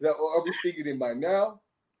 Now, are we speaking in my now?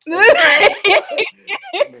 You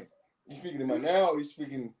speaking in my now or you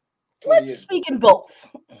speaking 20 years? Speak in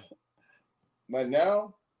both. My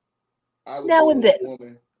now, I would now go and to then. a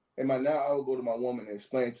woman. And my now, I would go to my woman and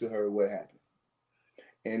explain to her what happened.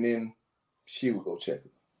 And then she would go check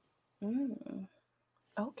it.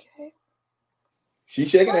 Okay. She's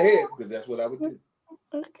shaking her head because that's what I would do.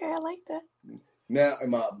 Okay, I like that. Now, in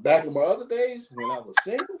my back in my other days, when I was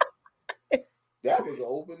single, that was an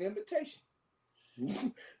open invitation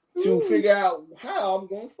to figure out how I'm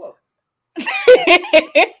going to fuck.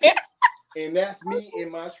 And that's me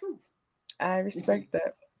in my truth. I respect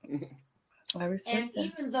that. I respect and that.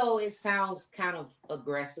 Even though it sounds kind of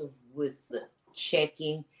aggressive with the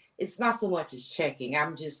checking, it's not so much as checking.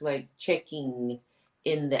 I'm just like checking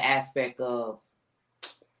in the aspect of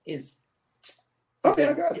is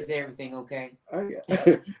everything okay? I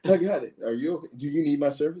got it. Are you okay? Do you need my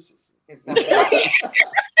services?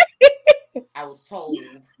 I was told,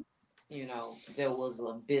 there was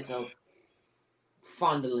a bit of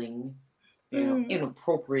fondling,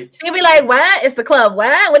 inappropriate. You'll be like, what? It's the club.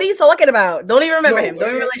 What? What are you talking about? Don't even remember him.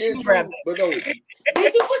 Don't even really grab it. But no.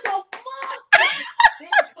 Did you put your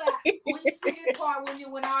when you see this part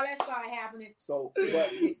when all that started happening? So, but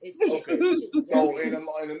okay. So in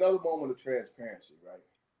another moment of transparency, right?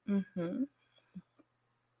 Mm-hmm.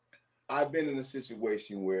 I've been in a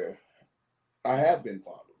situation where I have been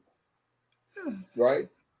fondled, right?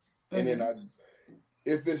 Mm-hmm. And then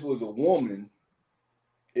if this was a woman,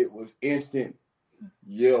 it was instant.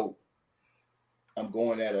 Yo, I'm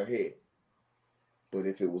going at her head. But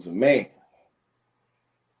if it was a man.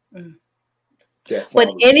 But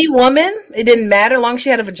any woman, it didn't matter long as she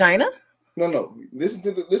had a vagina? No. Listen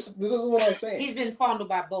to this is what I'm saying. He's been fondled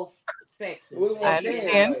by both sexes. I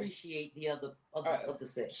appreciate the other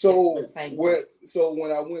sex. So the same sex. So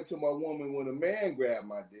when I went to my woman, when a man grabbed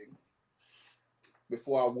my dick,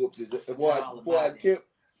 before I whooped his before I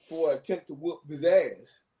attempt to whoop his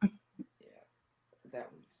ass. Yeah.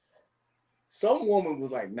 That was some woman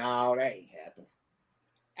was like, no, that ain't happened.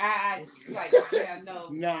 I like, yeah, no.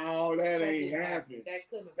 No, that ain't happened.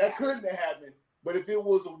 That couldn't have happened. But if it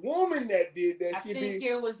was a woman that did that, I think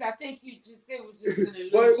you just said it was just an illusion.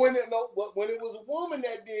 But when it was a woman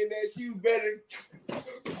that did that, she better.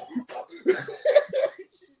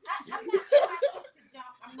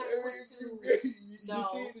 I'm not quick to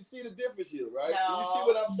You see the difference here, right? No. You see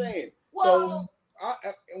what I'm saying? Well, so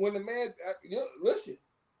when the man, listen.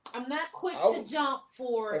 I'm not quick to jump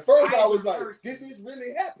for. At first, I was like, "Did this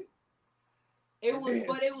really happen?"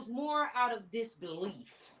 But it was more out of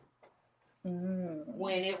disbelief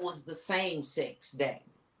when it was the same sex that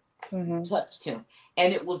touched him,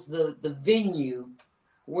 and it was the venue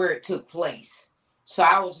where it took place. So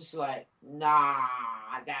I was just like, "Nah,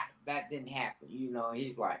 that didn't happen."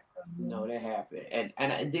 He's like, "No, that happened,"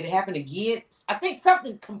 and did it happen again? I think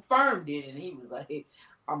something confirmed it, and he was like, hey,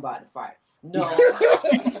 "I'm about to fight." No.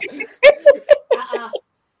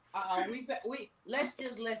 Let's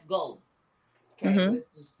go. Okay,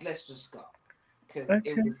 let's just go. Because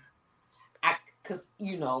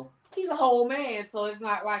he's a whole man, so it's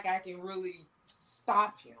not like I can really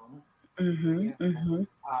stop him.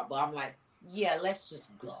 But I'm like, yeah, let's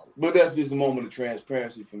just go. But that's just a moment of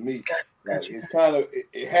transparency for me. Like it's kind of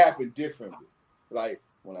it happened differently. Like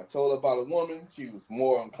when I told her about a woman, she was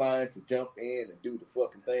more inclined to jump in and do the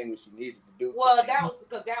fucking thing that she needed to do. Well, that was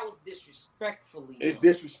because that was disrespectfully. It's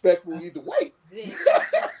disrespectful either way.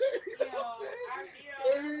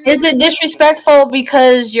 Is it disrespectful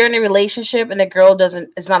because you're in a relationship and the girl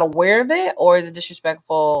is not aware of it, or is it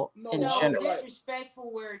disrespectful in general?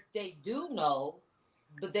 Disrespectful where they do know,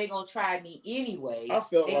 but they gonna try me anyway. I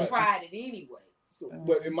felt they tried it anyway. So,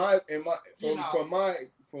 but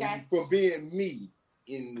from being me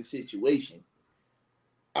in the situation,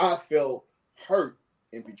 I felt hurt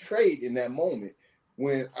and betrayed in that moment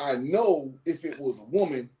when I know if it was a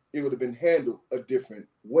woman, it would have been handled a different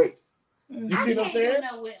way. You see what I'm saying?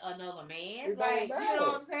 With another man, like you know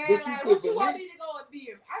what I'm saying. But like, what you want me to go and be?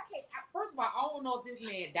 I can't. First of all, I don't know if this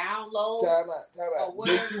man down low. Time out.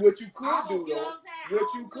 What you could do though?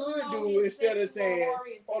 What you could do instead of saying,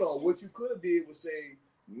 hold on. What you could have did was say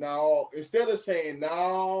no. Instead of saying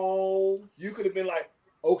no, you could have been like,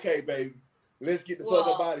 okay, baby, let's get the fuck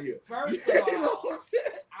up out of here. First You of know all, what I'm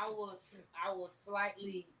saying? I was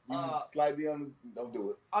slightly Slightly on. Don't do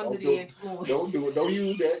it. under Don't the do it. influence. Don't do it. Don't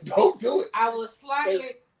use that. Don't do it. I was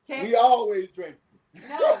slightly. We always drink.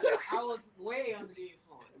 No, I was way under the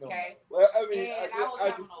influence. Okay. Well, I mean, And I was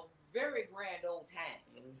having a very grand old time.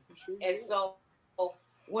 Sure And so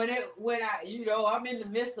when I'm in the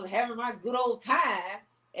midst of having my good old time,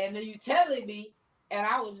 and then you telling me, and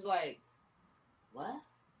I was like, what?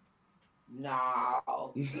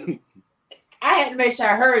 No. I had to make sure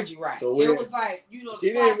I heard you right. So it was like,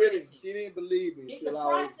 she didn't believe me until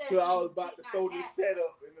I was about to throw this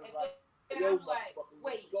setup. And I'm like,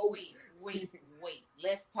 wait.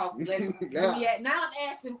 Let's talk. Now I'm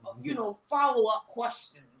asking, follow-up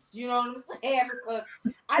questions. You know what I'm saying? Because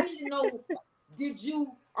I didn't know,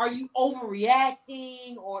 are you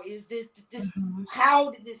overreacting, or is this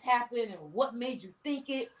how did this happen, and what made you think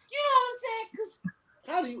it? You know what I'm saying? Because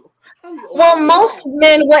how do you well, most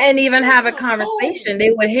men wouldn't even have a conversation.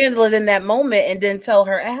 They would handle it in that moment and then tell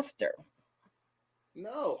her after.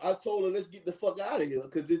 No, I told her, let's get the fuck out of here,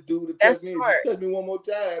 because this dude touched me. If he touch me one more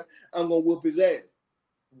time, I'm gonna whoop his ass.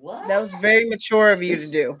 What? That was very mature of you to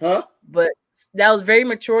do. Huh? But that was very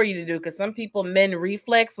mature of you to do, because some people, men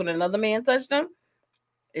reflex when another man touched them.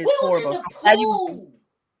 It's horrible.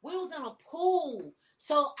 We was in a pool,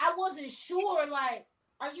 so I wasn't sure. Like,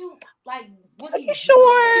 are you like? Was he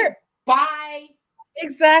sure? By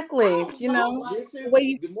exactly, the way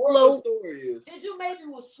you the moral of the story is. Did you maybe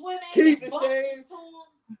was swimming? Keep the same.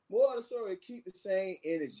 More of the story, keep the same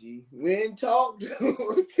energy. When talk. It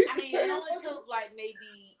only took like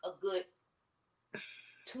maybe a good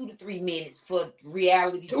 2 to 3 minutes for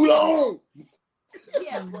reality. Too long.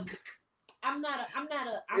 Yeah, but I'm not.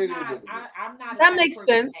 That makes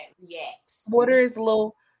sense. That reacts. Water is a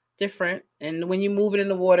little different, and when you move it in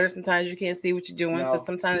the water, sometimes you can't see what you're doing. No. So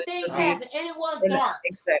sometimes things happen, and it was dark.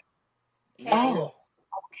 Exactly. Oh,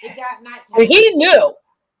 it got nighttime. But he knew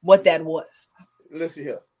what that was. Listen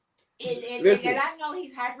here. And I know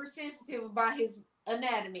he's hypersensitive about his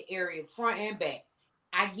anatomy area, front and back.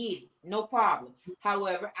 I get it, no problem.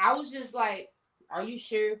 However, I was just like, "Are you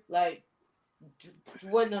sure?" Like,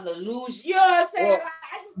 wasn't an illusion. You know what I'm saying? Well,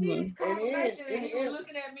 I just needed confirmation, and he was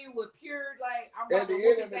looking at me with pure like, "I'm about to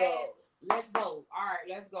whoop his ass." Let's go. All right,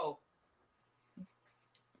 let's go.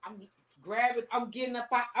 I'm grabbing. I'm getting up.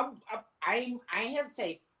 I ain't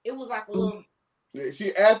hesitate. It was like a little.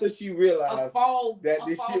 After she realized that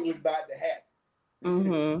this shit was about to happen.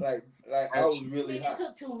 Mm-hmm. Like I was really hot. It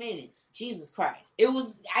took 2 minutes. Jesus Christ! It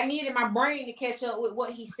was. I needed my brain to catch up with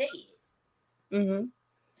what he said. Mm-hmm.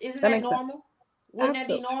 Isn't that normal? Wouldn't that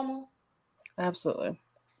be normal? Absolutely.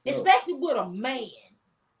 Especially with a man.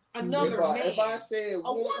 Another man. If I said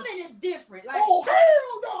a woman is different. Like, oh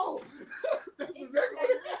hell no! That's exactly what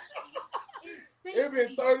it's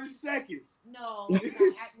been 30 seconds. No. 30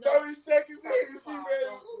 seconds later, she ready.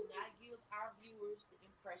 Do not give our viewers the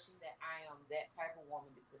impression that I am that type of woman,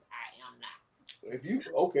 because I am not. If you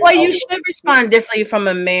well, you should respond differently from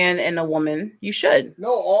a man and a woman. You should. No,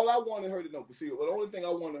 all I wanted her to know. See, the only thing I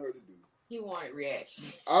wanted her to do. He wanted reaction.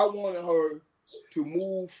 I wanted her to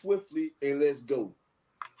move swiftly and let's go.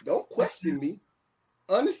 Don't question me.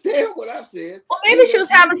 Understand what I said. Well, maybe she was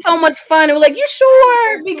having so much fun. And we're like, you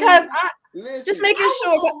sure? Because just making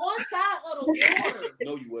sure. I was on one side of the water.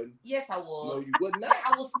 No, you wasn't. Yes, I was. No, you was not.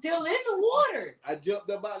 I was still in the water. I jumped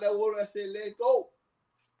up out that water. I said, "Let go."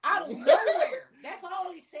 Out of nowhere. That's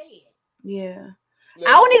all he said. Yeah.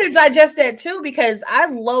 I would need to digest that too, because I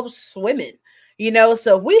love swimming.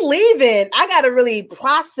 So if we leaving, I got to really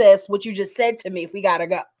process what you just said to me if we got to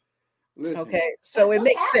go. Listen, okay. So it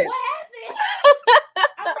makes sense. What happened?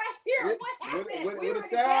 I'm right here. What happened?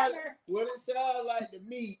 What it sounds like to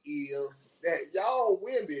me is that y'all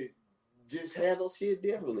women just handle shit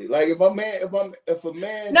differently. Like if a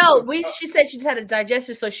man. No, she said she just had to digest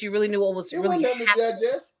it, so she really knew what was really happening. To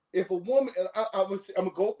digest. If a woman, I'm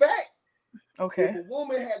gonna go back. Okay. If a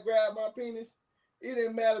woman had grabbed my penis, it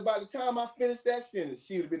didn't matter. By the time I finished that sentence,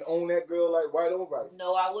 she would have been on that girl like white on rice.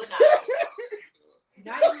 No, I would not.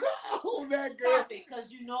 Not even on that girl. Stop it,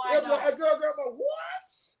 because you know I don't. A girl grabbed my what?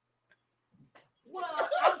 Well,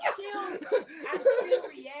 I'm still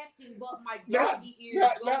reacting, but my doggy ears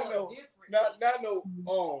go up different. Not no.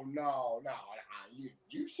 Oh no.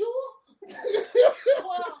 You sure?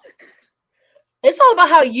 Well, it's all about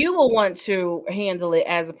how you will want to handle it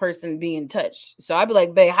as a person being touched. So I'd be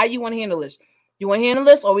like, babe, how you want to handle this? You want to handle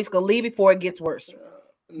this, or we gonna leave before it gets worse?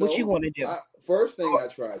 What you want to do? First thing I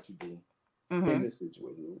tried to do in this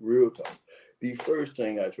situation, real talk. The first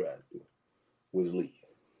thing I tried to do was leave.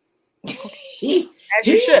 As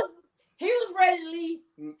you should. He was ready to leave,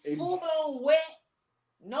 full blown wet,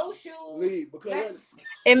 no shoes. Leave because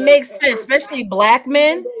it makes sense, especially black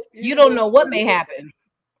men. You don't know what may happen.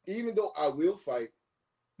 Even though I will fight,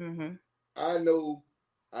 I know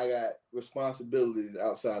I got responsibilities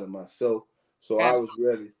outside of myself, so I was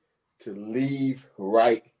ready to leave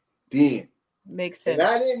right then. Makes sense. And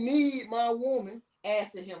I didn't need my woman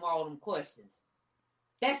asking him all them questions.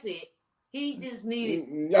 That's it. He just needed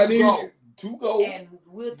to go. And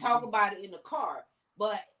we'll talk about it in the car.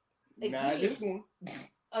 But again, not this one.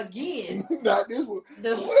 Again. Not this one.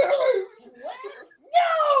 No.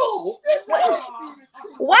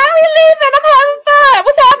 Why are we leaving? I'm having fun.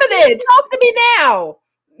 What's happening? Talk to me now.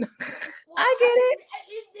 I get it.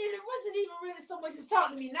 It wasn't even really so much as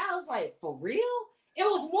talking to me now. It's like, for real? It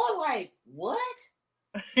was more like, what?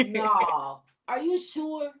 No. Are you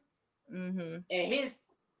sure? And his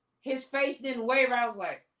face didn't waver. I was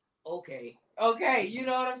like, okay, you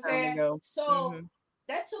know what I'm saying? So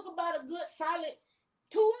that took about a good solid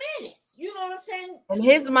 2 minutes. You know what I'm saying? In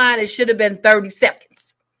his mind, it should have been 30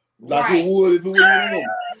 seconds. Like it would if it was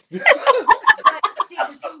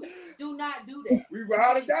do not do that. We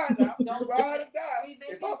ride or die now. Don't ride or die. We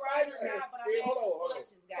may be ride or die, but I'm hold on.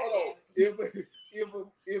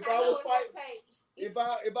 If I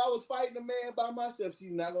was fighting a man by myself,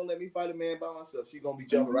 she's not gonna let me fight a man by myself. She's gonna be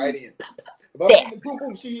jumping right in. If I'm hitting boom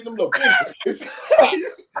boom, she hitting them low. So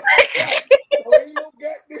ain't no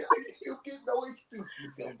goddamn you get no excuse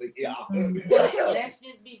or something. Yeah. Let's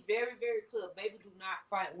just be very, very clear. Baby, do not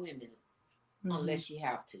fight women unless you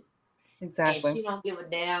have to. Exactly. And she don't give a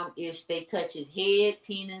damn if they touch his head,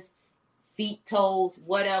 penis, feet, toes,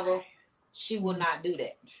 whatever. She will not do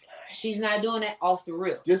that. She's not doing that off the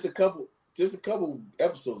rip. Just a couple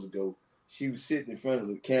episodes ago, she was sitting in front of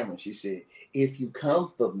the camera. She said, "If you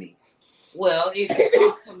come for me, well, if you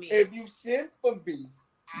come for me, if you send for me,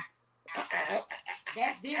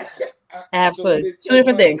 that's different. Absolutely, two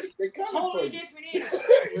different things. Totally different.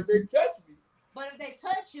 If they touch me, but if they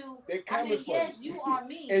touch you, I mean, yes, you are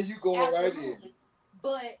me, and you going right in.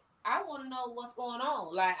 But I want to know what's going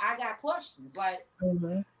on. Like, I got questions. Like,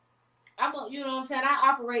 you know what I'm saying?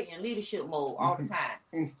 I operate in leadership mode all the time.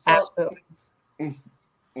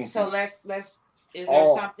 So let's. Is there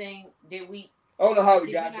something that we? I don't know how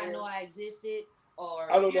we got there. I know I existed,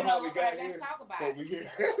 or I don't know how we got here. Let's talk about it.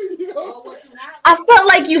 I felt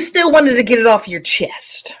like you still wanted to get it off your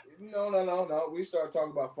chest. No. We started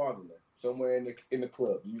talking about fondling somewhere in the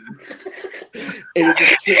club. He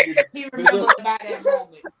remembered about that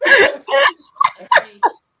moment.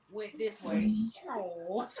 Went this way.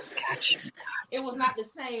 Oh. Gotcha. It was not the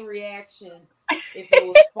same reaction if it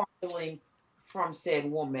was fondling from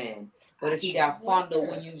said woman. But if he got fondled,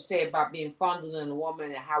 when you say about being fondling a woman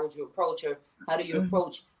and how would you approach her, how do you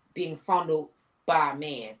approach being fondled by a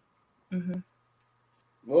man?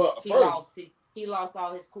 Well, he lost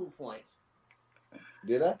all his cool points.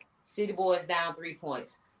 Did I? City Boys down 3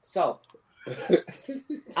 points. So,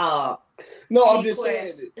 no, I'm just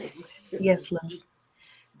saying it. Yes, love.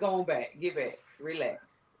 Going back, get back,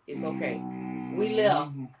 relax. It's okay. We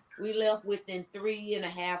left within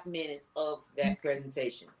 3.5 minutes of that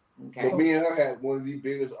presentation. Okay. But me and her had one of the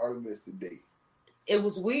biggest arguments today. It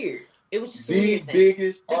was weird. It was just the weird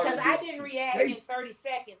biggest thing. Because I didn't react in 30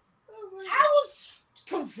 seconds. I was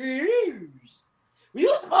confused. You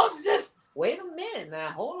were supposed to just wait a minute now.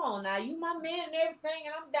 Hold on now. You my man and everything,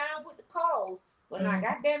 and I'm down with the cause. But now,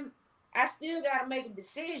 goddamn, I still got to make a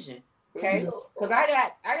decision. Okay, because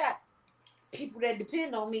I got people that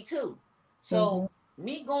depend on me too. So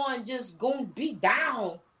me going to be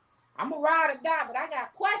down. I'm a ride or die, but I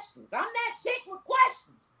got questions. I'm that chick with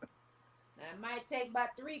questions. Now, it might take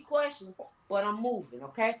about 3 questions, but I'm moving.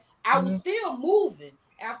 Okay, I was still moving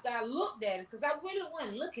after I looked at him because I really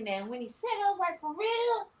wasn't looking at him when he said it. I was like, for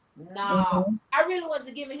real? Nah, I really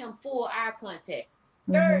wasn't giving him full eye contact.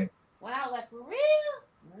 Third, when I was like, for real?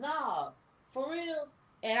 Nah, for real.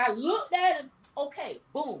 And I looked at him, okay,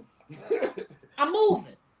 boom. I'm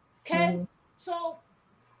moving. Okay? So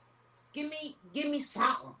give me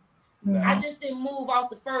something. I just didn't move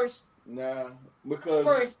off the first. Nah,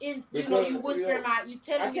 because you whispering you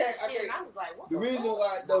telling me that shit, and I was like, what the reason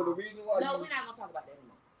why. No, we're not gonna talk about that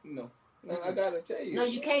anymore. No, I gotta tell you. No,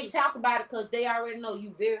 you can't talk about it because they already know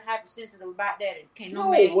you very hypersensitive about that, and can't no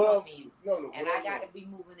man come for you. No, and I gotta be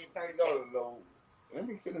moving in 30 seconds. No. Let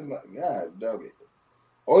me finish my God, dog it.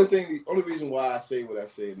 Only reason why I say what I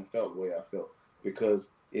said and felt the way I felt, because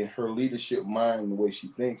in her leadership mind and the way she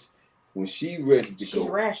thinks, when she ready to she's go,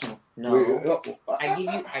 rational. No,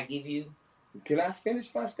 I give you. Can I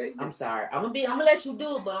finish my statement? I'm sorry. I'm gonna let you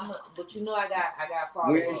do it, but you know I got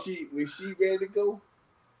far. When she ready to go,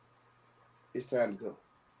 it's time to go.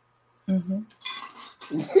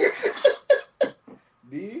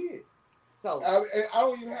 Did. So I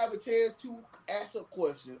don't even have a chance to ask a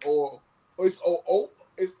question or it's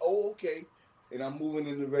okay, and I'm moving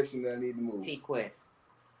in the direction that I need to move. T-Quest.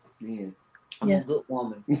 Yeah. I'm a good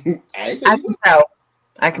woman. I can tell.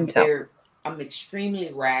 I can tell. I'm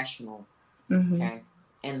extremely rational, okay,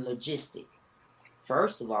 and logistic.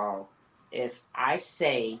 First of all, if I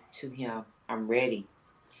say to him, I'm ready,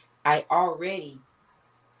 I already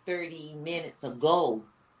 30 minutes ago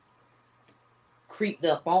creeped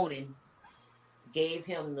up on him, gave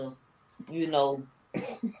him the,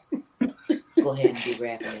 go ahead and be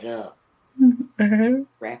wrapping it up.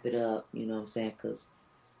 Wrap it up, you know what I'm saying? Because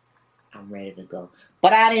I'm ready to go.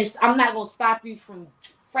 But I'm not going to stop you from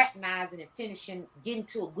fraternizing and finishing, getting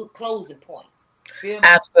to a good closing point. Feel me?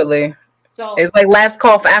 Absolutely. So it's like last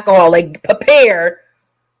call for alcohol, like prepare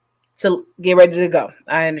to get ready to go.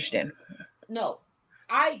 I understand. No,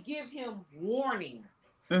 I give him warning.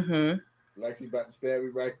 Like she's about to stab me,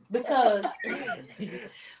 right? Because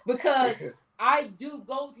I do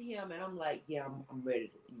go to him and I'm like, yeah, I'm ready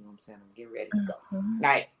to, you know what I'm saying? I'm getting ready to go.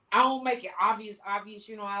 Like, I don't make it obvious,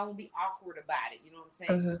 you know, I don't be awkward about it, you know what I'm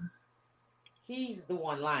saying? He's the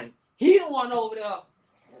one lying. He the one over there,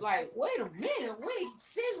 like, wait a minute,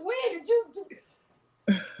 since when did you do?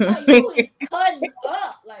 Like, you is cutting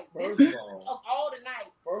up. Like, this of all the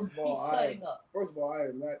nights, he's cutting up. First of all, I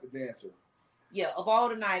am not the dancer. Yeah, of all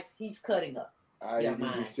the nights, he's cutting up. I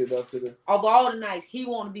usually sit up to the. Of all the nights, he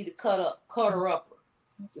want to be the cutter upper.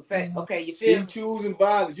 The fact, okay, you feel? See, choosing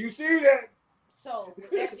violence. You see that? So with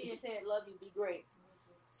that being said, love you, be great.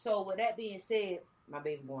 So with that being said, my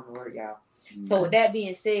baby going to work, y'all. So with that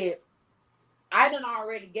being said, I done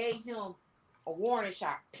already gave him a warning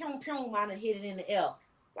shot. Pew, pew, I done hit it in the air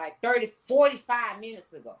like 45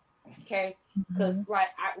 minutes ago. Okay? Because like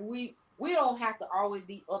we don't have to always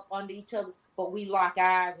be up under each other, but we lock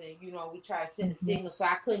eyes and, you know, we try to send a signal. So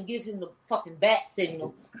I couldn't give him the fucking bat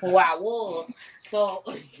signal for where I was. So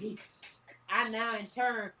I now in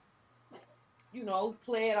turn, you know,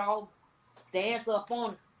 play it all, dance up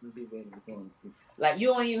on it. Like, you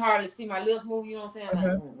don't even hardly see my lips move, you know what I'm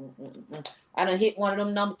saying? Like, I done hit one of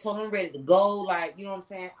them numbers, told them I'm ready to go. Like, you know what I'm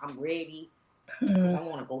saying? I'm ready. Because I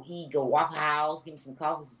want to go eat, go Waffle House, give me some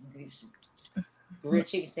coffee, give me some grilled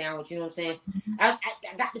chicken sandwich, you know what I'm saying? I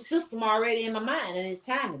got the system already in my mind, and it's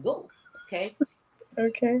time to go. Okay?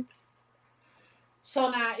 Okay. So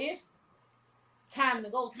now it's time to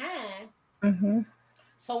go time.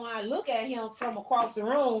 So when I look at him from across the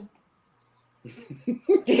room,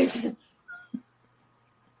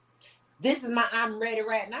 this is my I'm ready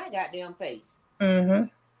right now goddamn face. I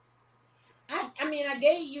mean, I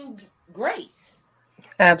gave you grace.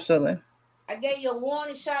 Absolutely. I gave you a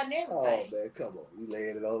warning shot and everything. Oh, man, come on. You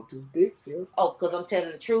laying it on too thick, yo. Oh, because I'm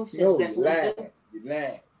telling the truth. No, you lying. You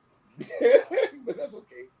lying. But that's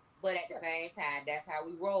okay. But at the same time, that's how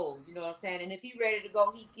we roll. You know what I'm saying? And if he ready to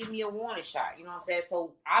go, he give me a warning shot. You know what I'm saying?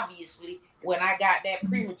 So, obviously, when I got that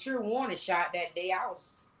premature warning shot that day, I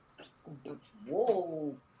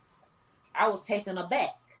was taken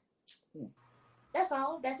aback. That's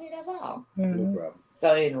all. That's it. That's all. No problem.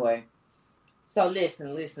 So, anyway. So,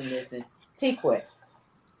 listen. T-Quest.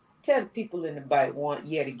 Tell the people in the bite one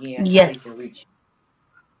yet again how they can reach you.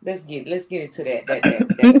 Let's get into that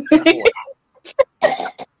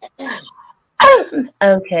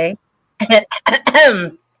Okay.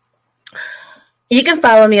 You can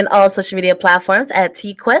follow me on all social media platforms at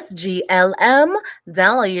TQuestGLM.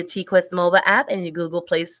 Download your TQuest mobile app in your Google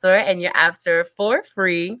Play Store and your App Store for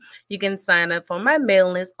free. You can sign up for my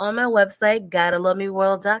mailing list on my website,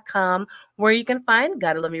 GottaLoveMeWorld.com, where you can find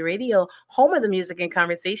Gotta Love Me Radio, home of the music and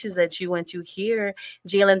conversations that you want to hear.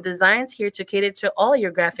 GLM Designs here to cater to all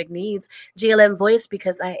your graphic needs. GLM Voice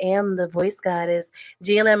because I am the voice goddess.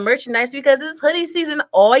 GLM Merchandise because it's hoodie season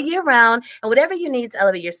all year round. And whatever you need to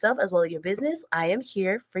elevate yourself as well as your business, I am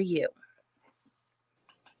here for you.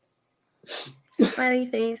 Smiley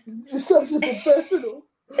face. You're such a professional.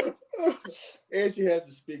 And she has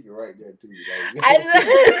the speaker right there too.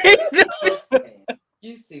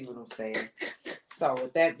 You see what I'm saying? So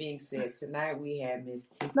with that being said, tonight we have Miss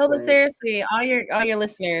T. No, but seriously, all your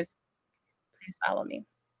listeners, please follow me.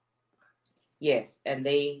 Yes, and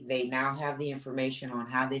they now have the information on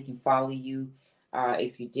how they can follow you.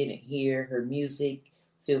 If you didn't hear her music,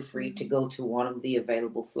 feel free to go to one of the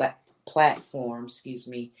available platforms,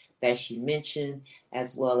 that she mentioned,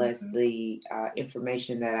 as well as the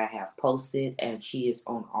information that I have posted. And she is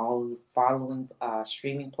on all the following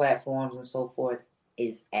streaming platforms and so forth,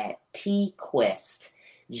 is at T-Quest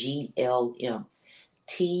GLM.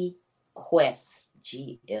 T-Quest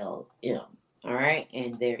GLM. All right,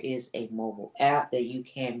 and there is a mobile app that you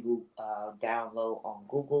can download on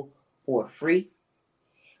Google for free,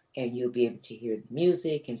 and you'll be able to hear the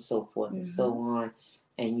music and so forth and so on.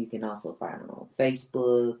 And you can also find her on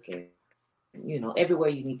Facebook and everywhere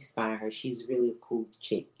you need to find her. She's really a cool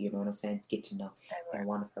chick. You know what I'm saying? Get to know. And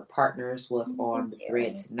one of her partners was on the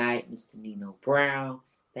thread tonight, Mr. Nino Brown.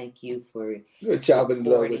 Thank you for good job in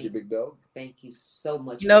love with you, big dog. Thank you so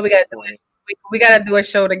much. We got to do a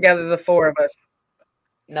show together, the four of us.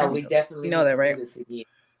 No, we definitely know that, right? Do this again.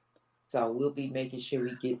 So we'll be making sure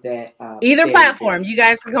we get that. Either platform. You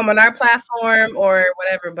guys can come on our platform or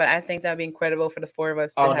whatever, but I think that'd be incredible for the four of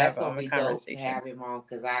us to have that's gonna be a conversation. Dope to have him on,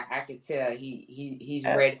 because I can tell he's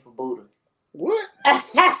ready for Buddha. What?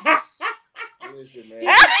 Listen,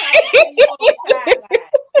 man.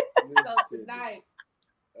 So tonight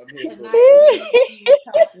we're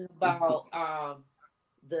talking about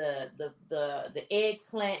the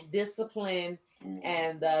eggplant discipline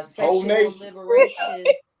and the sexual liberation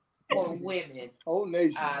for women. Whole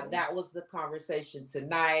nation. That was the conversation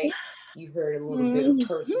tonight. You heard a little bit of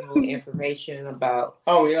personal information about.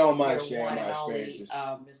 Oh, yeah, I don't mind sharing my experiences.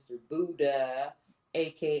 Mr. Buddha,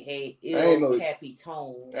 aka Il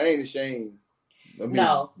Capitone. I ain't ashamed.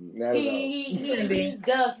 No, he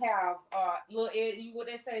does have little Eddie. What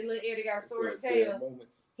they say, little Eddie got a story to tell.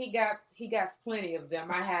 He got plenty of them.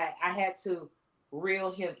 I had to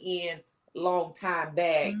reel him in long time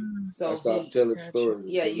back. So I stop telling stories.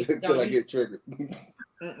 Yeah, until I get triggered.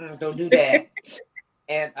 Don't do that.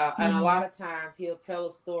 And a lot of times he'll tell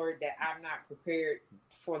a story that I'm not prepared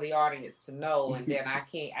for the audience to know, and then I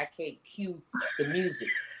can't cue the music.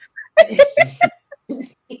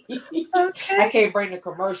 I can't bring the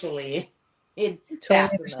commercial in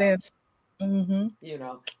fast enough.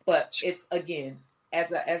 But it's, again,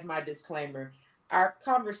 as my disclaimer, our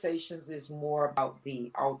conversations is more about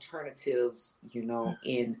the alternatives,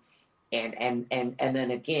 and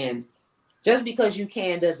then again, just because you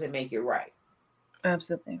can doesn't make it right.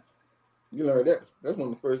 Absolutely. You learn that. That's one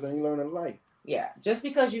of the first things you learn in life. Yeah, just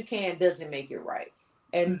because you can doesn't make it right,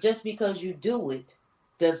 and just because you do it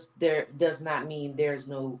does not mean there's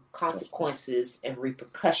no consequences and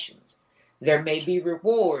repercussions. There may be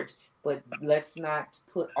rewards, but let's not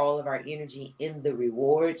put all of our energy in the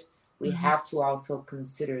rewards. We have to also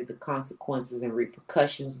consider the consequences and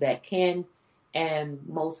repercussions that can and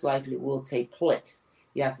most likely will take place.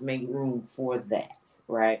 You have to make room for that,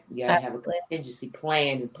 right? You got to have a contingency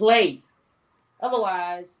plan in place.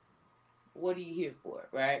 Otherwise, what are you here for,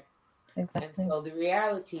 right? Exactly. And so the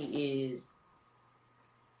reality is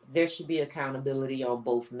there should be accountability on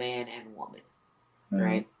both man and woman,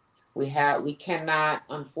 right? We cannot,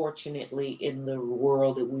 unfortunately, in the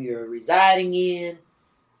world that we are residing in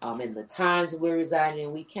the times that we're residing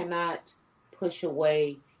in, we cannot push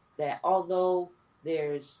away that although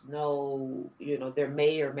there's no, there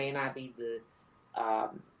may or may not be the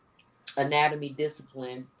anatomy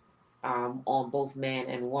discipline on both man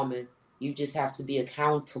and woman, you just have to be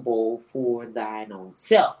accountable for thine own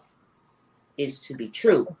self, is to be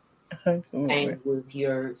true. Same with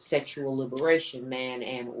your sexual liberation, man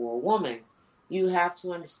and or woman. You have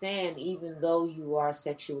to understand, even though you are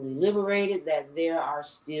sexually liberated, that there are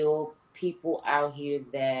still people out here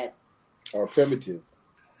that are primitive.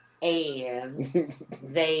 And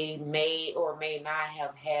they may or may not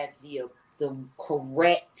have had the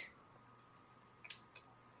correct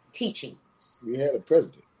teachings. We had a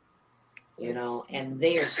president. And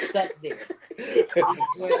they're stuck there. This is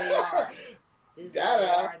where they are.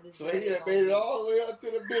 So he had made it all the way up to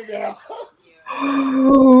the big house.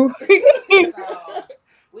 So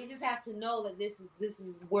we just have to know that this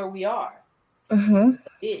is where we are. It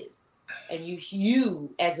is. And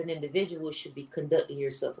you as an individual should be conducting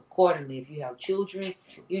yourself accordingly. If you have children,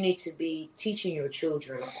 you need to be teaching your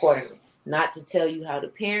children accordingly. Not to tell you how to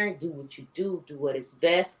parent, do what you do what is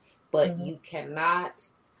best, but you cannot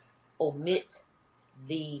omit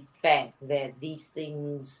the fact that these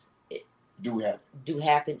things do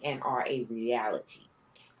happen and are a reality.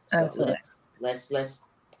 So absolutely. Let's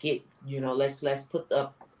get let's put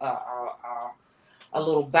up a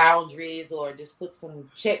little boundaries, or just put some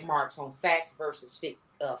check marks on facts versus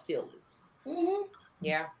feelings.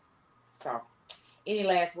 Yeah. So, any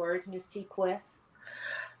last words, Miss T Quest?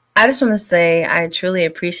 I just want to say I truly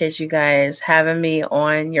appreciate you guys having me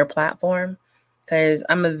on your platform, because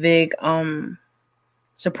I'm a big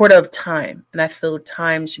supporter of time, and I feel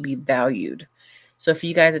time should be valued. So if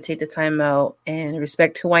you guys would take the time out and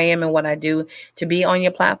respect who I am and what I do to be on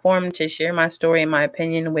your platform, to share my story and my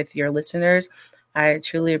opinion with your listeners, I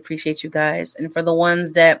truly appreciate you guys. And for the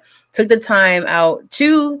ones that took the time out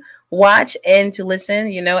to watch and to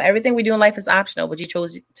listen. You know, everything we do in life is optional, but you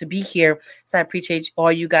chose to be here. So I appreciate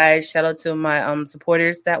all you guys. Shout out to my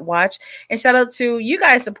supporters that watch, and shout out to you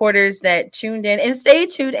guys supporters that tuned in and stay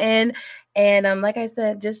tuned in. And like I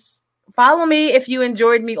said, just follow me if you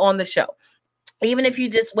enjoyed me on the show. Even if you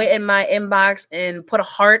just went in my inbox and put a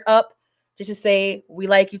heart up just to say, we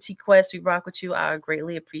like you, T-Quest, we rock with you, I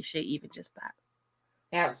greatly appreciate even just that.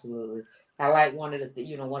 Absolutely. I like one of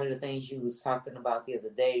the things you was talking about the other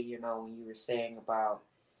day, you know, when you were saying about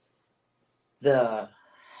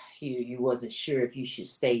you wasn't sure if you should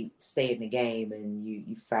stay in the game, and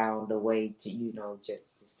you found a way to, you know,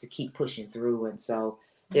 just to keep pushing through. And so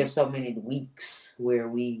there's so many weeks where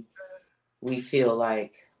we feel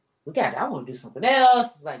like I want to do something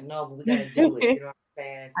else. It's like, no, but we got to do it. You know what I'm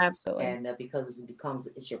saying? Absolutely. And because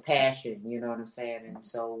it's your passion, you know what I'm saying? And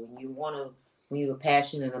so when you're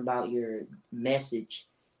passionate about your message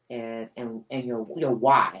and your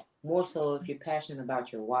why, more so if you're passionate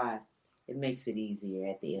about your why, it makes it easier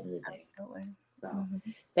at the end of the day. Absolutely. So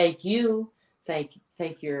thank you.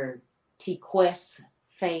 Thank your T-Quest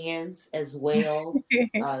fans as well.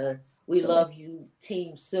 We love you,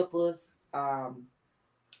 Team Sippers.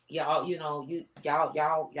 Y'all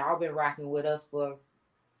been rocking with us for a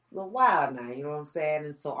little while now, you know what I'm saying?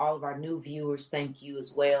 And so all of our new viewers, thank you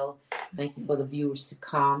as well. Thank you for the viewers to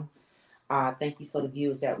come. Thank you for the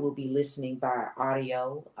viewers that will be listening by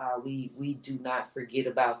audio. We do not forget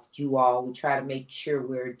about you all. We try to make sure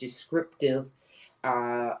we're descriptive,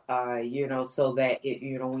 you know, so that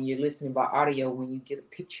when you're listening by audio, when you get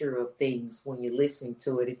a picture of things, when you're listening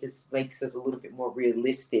to it, it just makes it a little bit more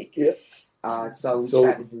realistic. Yeah. So we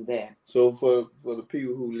try to do that. So for the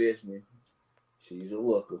people who listening, she's a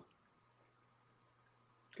looker.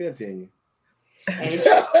 Continue.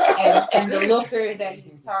 And the looker that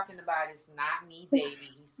he's talking about is not me, baby.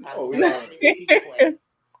 He's talking about Miss T-Quest.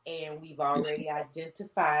 And we've already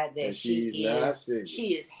identified that she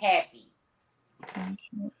is happy.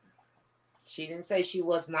 She didn't say she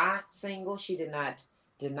was not single. She did not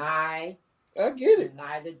deny. I get it.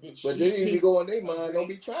 Neither did she. But then if you go on their mind, don't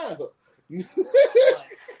be trying her. But she's a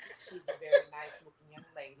very nice looking young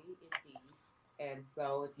lady indeed. And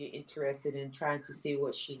so if you're interested in trying to see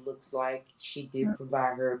what she looks like, she did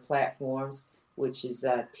provide her platforms, which is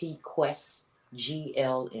T-Quest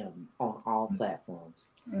GLM on all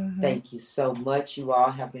platforms. Mm-hmm. Thank you so much. You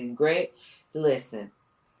all have been great. Listen,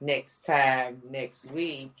 next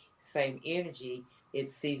week, same energy.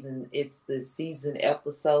 It's the season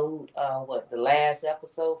episode, the last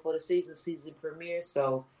episode for the season premiere.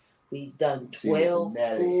 So we've done 12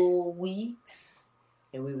 full weeks,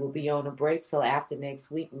 and we will be on a break. So after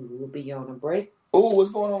next week, we will be on a break. Oh, what's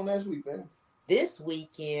going on next week, man? This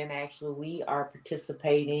weekend, actually, we are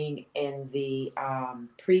participating in the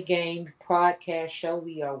pregame podcast show.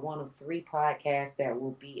 We are one of 3 podcasts that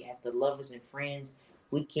will be at the Lovers and Friends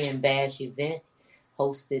Weekend Bash event,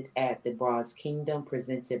 hosted at the Bronze Kingdom,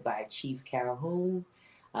 presented by Chief Calhoun.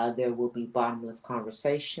 There will be Bottomless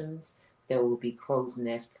Conversations. There will be Crow's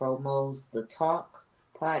Nest Promos, The Talk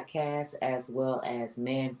podcast, as well as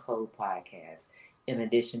Man Code podcast. In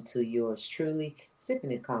addition to yours truly,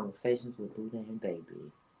 Sipping in Conversations with Buddha and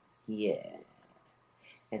Baby. Yeah.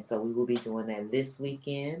 And so we will be doing that this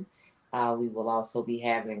weekend. We will also be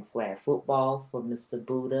having flag football for Mr.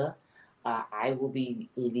 Buddha. I will be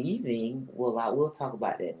leaving. Well, I will talk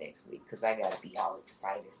about that next week because I got to be all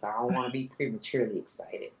excited. So I don't want to be prematurely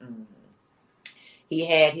excited. Mm-hmm. He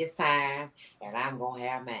had his time, and I'm going to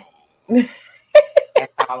have mine.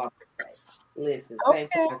 That's all I'm going to say. Listen, same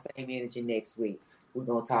time, same energy next week. We're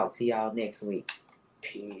going to talk to y'all next week.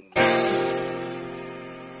 Peace. We're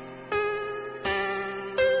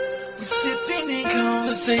sipping in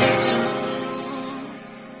conversation.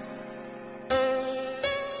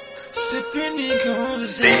 Sipping in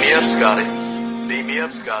conversation. Beat me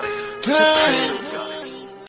up, Scotty.